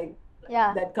 Like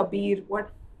Yeah. that Kabir.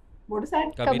 What is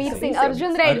that? Kabir Singh,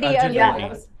 Arjun Ar- Reddy, Arjun Arjun Reddy.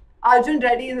 Reddy. Arjun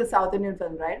Reddy is a South Indian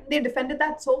film, right? They defended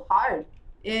that so hard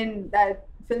in that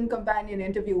Film Companion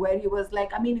interview where he was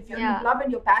like, I mean, if you're Yeah. in love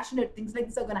and you're passionate, things like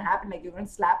this are going to happen. Like, you're going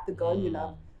to slap the girl you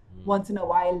love once in a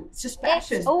while. It's just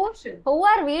passion. Who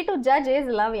are we to judge his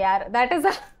love, yaar? That is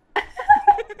a...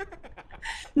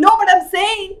 No, but I'm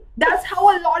saying that's how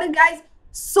a lot of guys,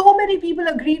 so many people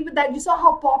agreed with that. You saw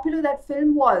how popular that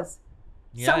film was.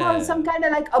 Somehow, some kind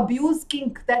of like abuse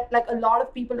kink that like a lot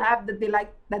of people have that they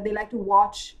like to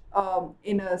watch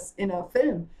in a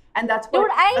film, and that's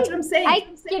what I'm saying. I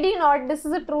kid you not, this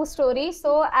is a true story.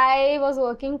 So I was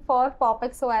working for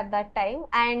PopXO at that time,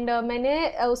 and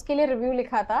मैंने उसके लिए review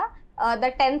लिखा था.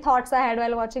 The 10 thoughts I had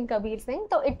while watching Kabir Singh.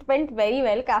 So it went very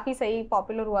well, काफी सही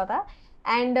popular हुआ था.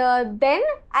 And then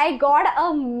I got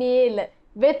a mail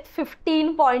with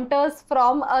 15 pointers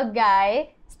from a guy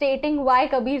stating why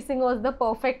Kabir Singh was the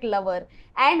perfect lover.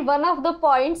 And one of the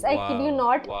points, I kid you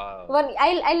not,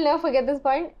 I'll never forget this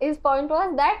point. His point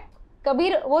was that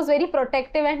Kabir was very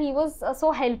protective and he was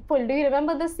so helpful. Do you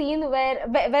remember the scene where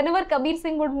whenever Kabir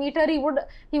Singh would meet her, he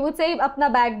would say,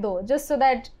 "Apna bag do," just so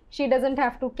that she doesn't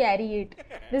have to carry it.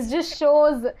 This just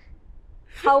shows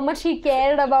how much he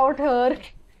cared about her.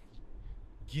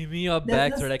 Give me your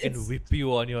bag so that I can whip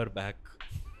you on your back.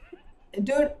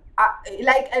 Dude,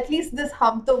 like at least this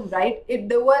Hum Tum, right?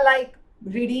 There were like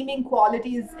redeeming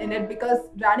qualities in it because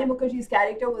Rani Mukherjee's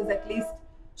character was at least,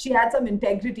 she had some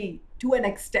integrity to an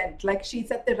extent. Like she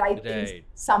said the right things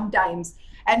sometimes.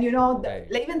 And you know,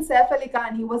 like even Saif Ali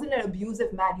Khan, he wasn't an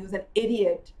abusive man. He was an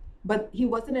idiot, but he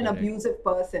wasn't an abusive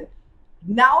person.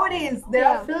 Nowadays, there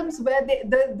are films where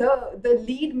the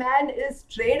lead man is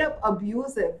straight up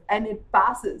abusive and it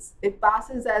passes. It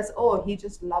passes as, oh, he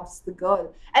just loves the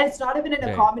girl. And it's not even in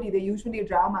a comedy. They're usually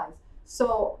dramas.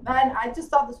 So, man, I just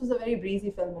thought this was a very breezy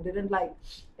film.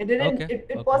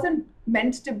 It wasn't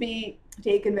meant to be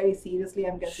taken very seriously,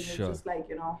 I'm guessing. It's just like,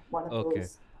 you know, one of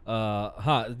those.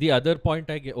 The other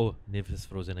point I get, oh, Niv is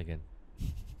frozen again.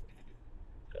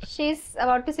 She's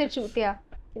about to say chutia.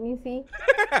 Can you see?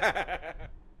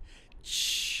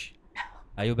 Shh.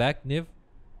 Are you back, Niv?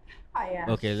 I am.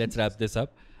 Okay, let's wrap this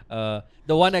up.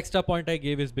 The one extra point I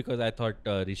gave is because I thought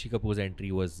Rishi Kapoor's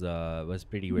entry was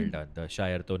pretty well done. The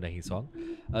Shayar To Nahi song.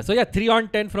 So yeah, 3 on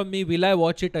 10 from me. Will I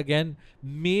watch it again?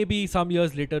 Maybe some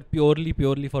years later, purely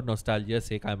for nostalgia's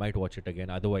sake, I might watch it again.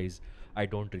 Otherwise, I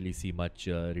don't really see much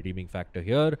redeeming factor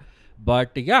here.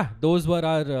 But yeah, those were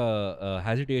our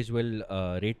Has It Aged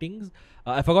Well ratings.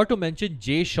 I forgot to mention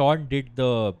Jay Sean did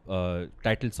the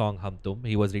title song Hum Tum.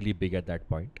 He was really big at that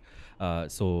point.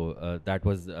 So that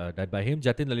was done by him.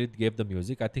 Jatin Lalit gave the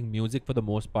music. I think music for the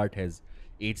most part has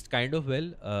aged kind of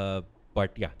well.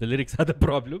 But yeah, the lyrics are the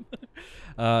problem.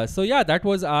 So yeah, that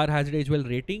was our Has It Aged Well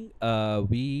rating.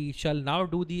 We shall now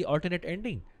do the alternate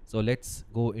ending. So let's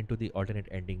go into the alternate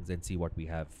endings and see what we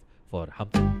have for Hum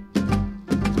Tum.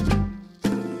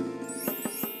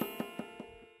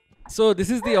 So this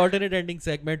is the alternate ending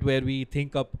segment where we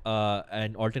think up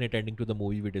an alternate ending to the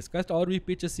movie we discussed, or we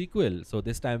pitch a sequel. So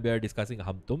this time we are discussing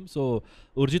Hum Tum. So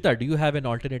Urjita, do you have an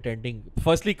alternate ending?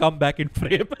 Firstly, come back in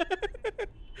frame.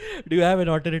 Do you have an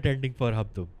alternate ending for Hum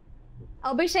Tum?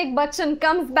 Abhishek Bachchan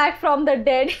comes back from the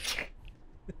dead.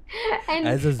 And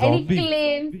as a zombie? And he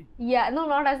claims,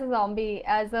 not as a zombie,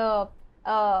 as an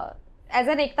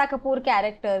Ekta Kapoor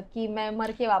character कि मैं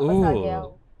मर के वापस आ गया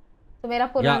हूँ. तो मेरा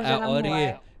पुनर्जन्म हुआ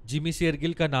है. जिमी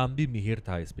शेरगिल का नाम भी मिहिर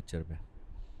था इस पिक्चर में.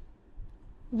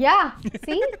 Yeah,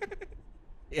 see?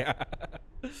 Yeah.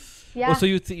 Yeah. Oh, so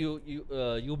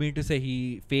you mean to say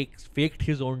he faked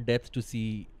his own death to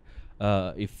see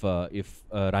if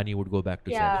Rani would go back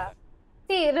to Saif?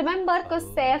 See, remember, because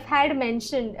Saif had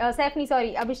mentioned,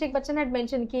 Abhishek Bachchan had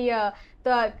mentioned कि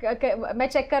मैं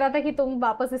check कर रहा था कि तुम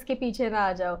वापस इसके पीछे ना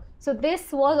आ जाओ. So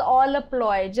this was all a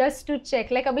ploy just to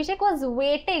check. Like Abhishek was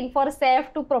waiting for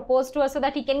Saif to propose to her so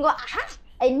that he can go, aha,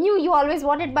 I knew you always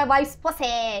wanted my wife's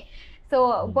pussy.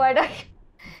 So, but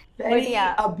Very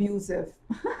yeah. abusive,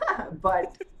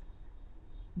 but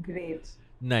great.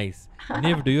 Nice.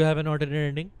 Niv, do you have an alternate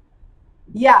ending?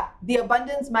 Yeah, the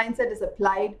abundance mindset is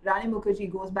applied. Rani Mukherjee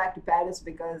goes back to Paris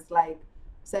because, like,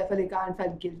 Saif Ali Khan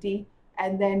felt guilty,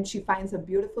 and then she finds a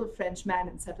beautiful French man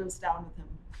and settles down with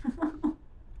him.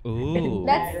 Ooh,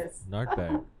 Paris. not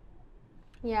bad.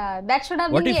 Yeah, that should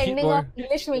have What been the if he ending were- of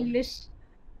English to English.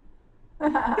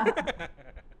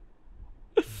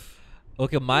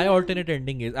 Okay, my alternate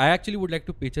ending is I actually would like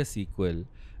to pitch a sequel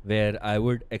where I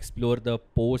would explore the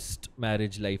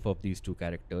post-marriage life of these two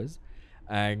characters,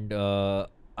 and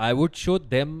I would show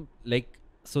them like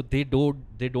so they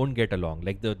don't get along.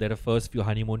 Like their first few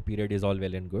honeymoon period is all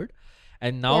well and good,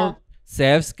 and now Yeah.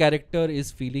 Saif's character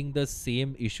is feeling the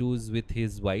same issues with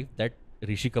his wife that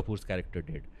Rishi Kapoor's character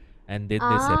did, and then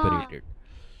they separated.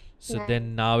 So Nice. then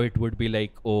now it would be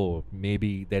like, oh, maybe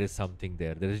there is something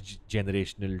there. There is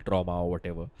generational trauma or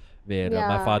whatever, where my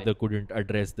Yeah. father couldn't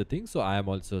address the thing. So I am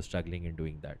also struggling in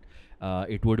doing that.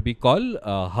 It would be called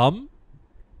Hum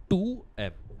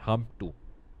 2M. Hum 2.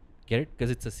 Get it?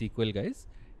 Because it's a sequel, guys.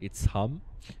 It's Hum.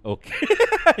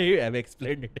 Okay. I've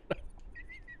explained it.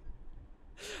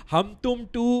 Hum Tum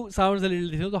 2 sounds a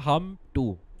little different. So Hum 2.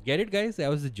 Get it, guys?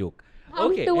 That was a joke.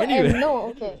 Hum Okay. to Anyway. M. No,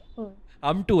 okay.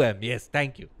 Hum 2M. Yes,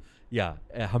 thank you. Yeah,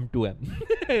 Hum 2M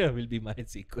will be my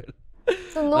sequel.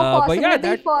 So no But possibility yeah,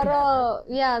 that- for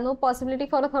no possibility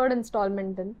for a third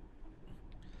installment then.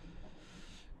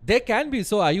 There can be.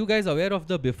 So, are you guys aware of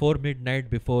the Before Midnight,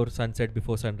 Before Sunset,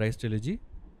 Before Sunrise trilogy?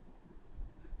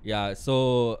 Yeah, so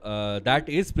that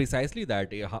is precisely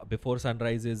that. Before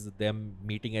Sunrise is them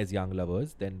meeting as young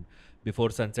lovers, then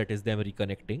Before Sunset is them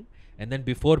reconnecting, and then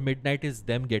Before Midnight is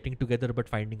them getting together but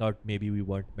finding out maybe we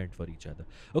weren't meant for each other.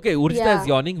 Okay, Urjita Yeah. is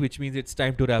yawning, which means it's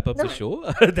time to wrap up the show.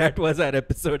 That was our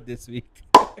episode this week.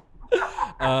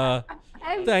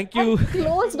 Thank you. I've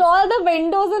closed all the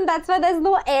windows and that's why there's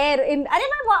no air in. अरे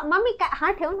मैं mummy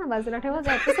हाँ ठेव ना बाजूला ठेव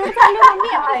episode चालू आहे, mummy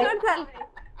episode चालू आहे.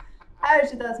 Hi,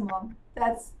 Urjita's mom.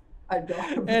 That's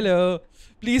adorable. Hello.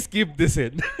 Please keep this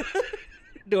in.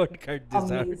 Don't cut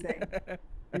this out.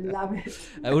 Amazing. Love it.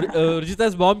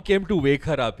 Urjita's mom came to wake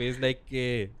her up. He's like,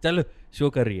 hey, chalo,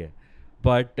 show kar rahi hai.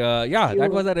 But yeah,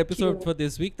 that was our episode Cute. for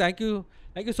this week. Thank you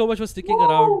so much for sticking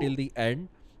around till the end.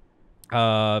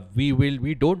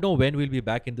 We don't know when we'll be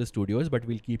back in the studios, but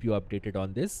we'll keep you updated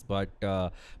on this. But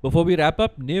before we wrap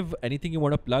up, Niv, anything you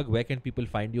want to plug? Where can people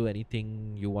find you?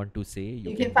 Anything you want to say?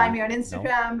 You can find do me on now.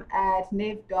 Instagram at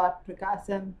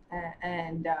niv.prakasam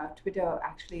and Twitter.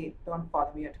 Actually, don't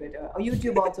follow me on Twitter. Or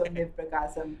YouTube also, Niv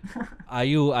Prakasam. Are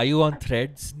you on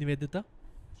Threads, Niveditha?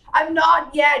 I'm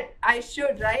not yet. I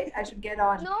should, right? I should get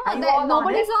on. No, Are you all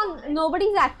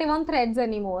nobody's active on Threads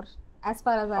anymore, as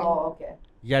far as I know. Oh, okay.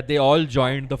 Yeah, they all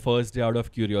joined the first day out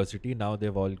of curiosity. Now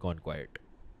they've all gone quiet.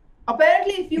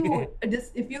 Apparently, if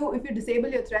you disable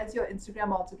your threads, your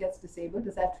Instagram also gets disabled.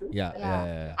 Is that true? Yeah. And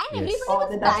Yes. everybody Oh, was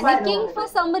then that's why I don't panicking want for it.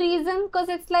 some reason because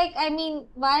it's like, I mean,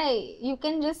 why? You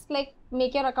can just like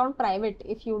make your account private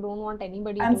if you don't want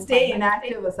anybody And to stay find it.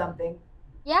 inactive or something.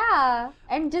 Yeah,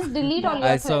 and just delete all your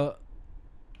I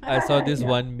threads. saw this Yeah.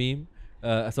 one meme.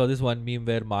 I saw this one meme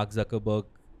where Mark Zuckerberg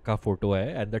ka photo hai,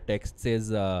 and the text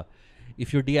says,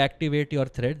 "If you deactivate your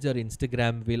threads, your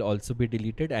Instagram will also be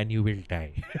deleted, and you will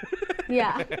die."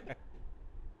 Yeah.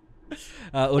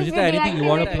 Urjita, If you anything you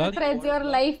want to deactivate plug? Threads, your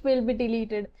life will be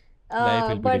deleted. Life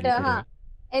will be But deleted, yeah.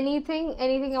 anything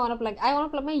I want to plug. I want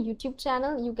to plug my YouTube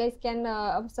channel. You guys can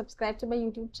subscribe to my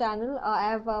YouTube channel.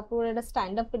 I have uploaded a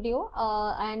stand-up video,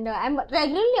 and I'm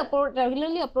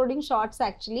regularly uploading shorts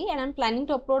actually, and I'm planning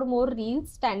to upload more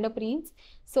reels, stand-up reels.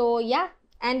 So yeah,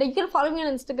 and you can follow me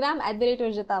on Instagram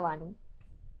 @Urjitavani.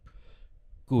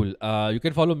 Cool. You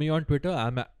can follow me on Twitter.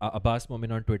 I'm Abbas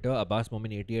Momin on Twitter, Abbas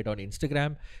Momin88 on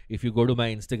Instagram. If you go to my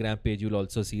Instagram page, you'll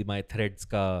also see my threads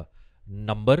ka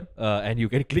number, and you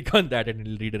can click on that and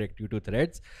it'll redirect you to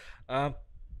threads.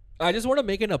 I just want to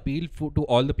make an appeal to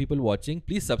all the people watching.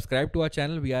 Please subscribe to our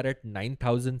channel. We are at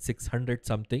 9,600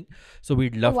 something. So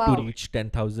we'd love Wow. to reach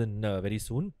 10,000 very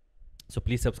soon. So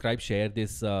please subscribe, share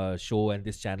this show and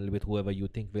this channel with whoever you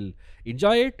think will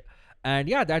enjoy it. And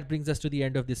yeah, that brings us to the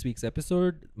end of this week's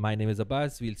episode. My name is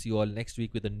Abbas. We'll see you all next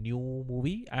week with a new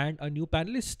movie and a new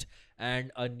panelist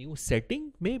and a new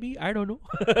setting. Maybe. I don't know.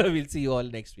 We'll see you all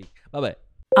next week. Bye-bye.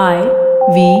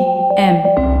 IVM.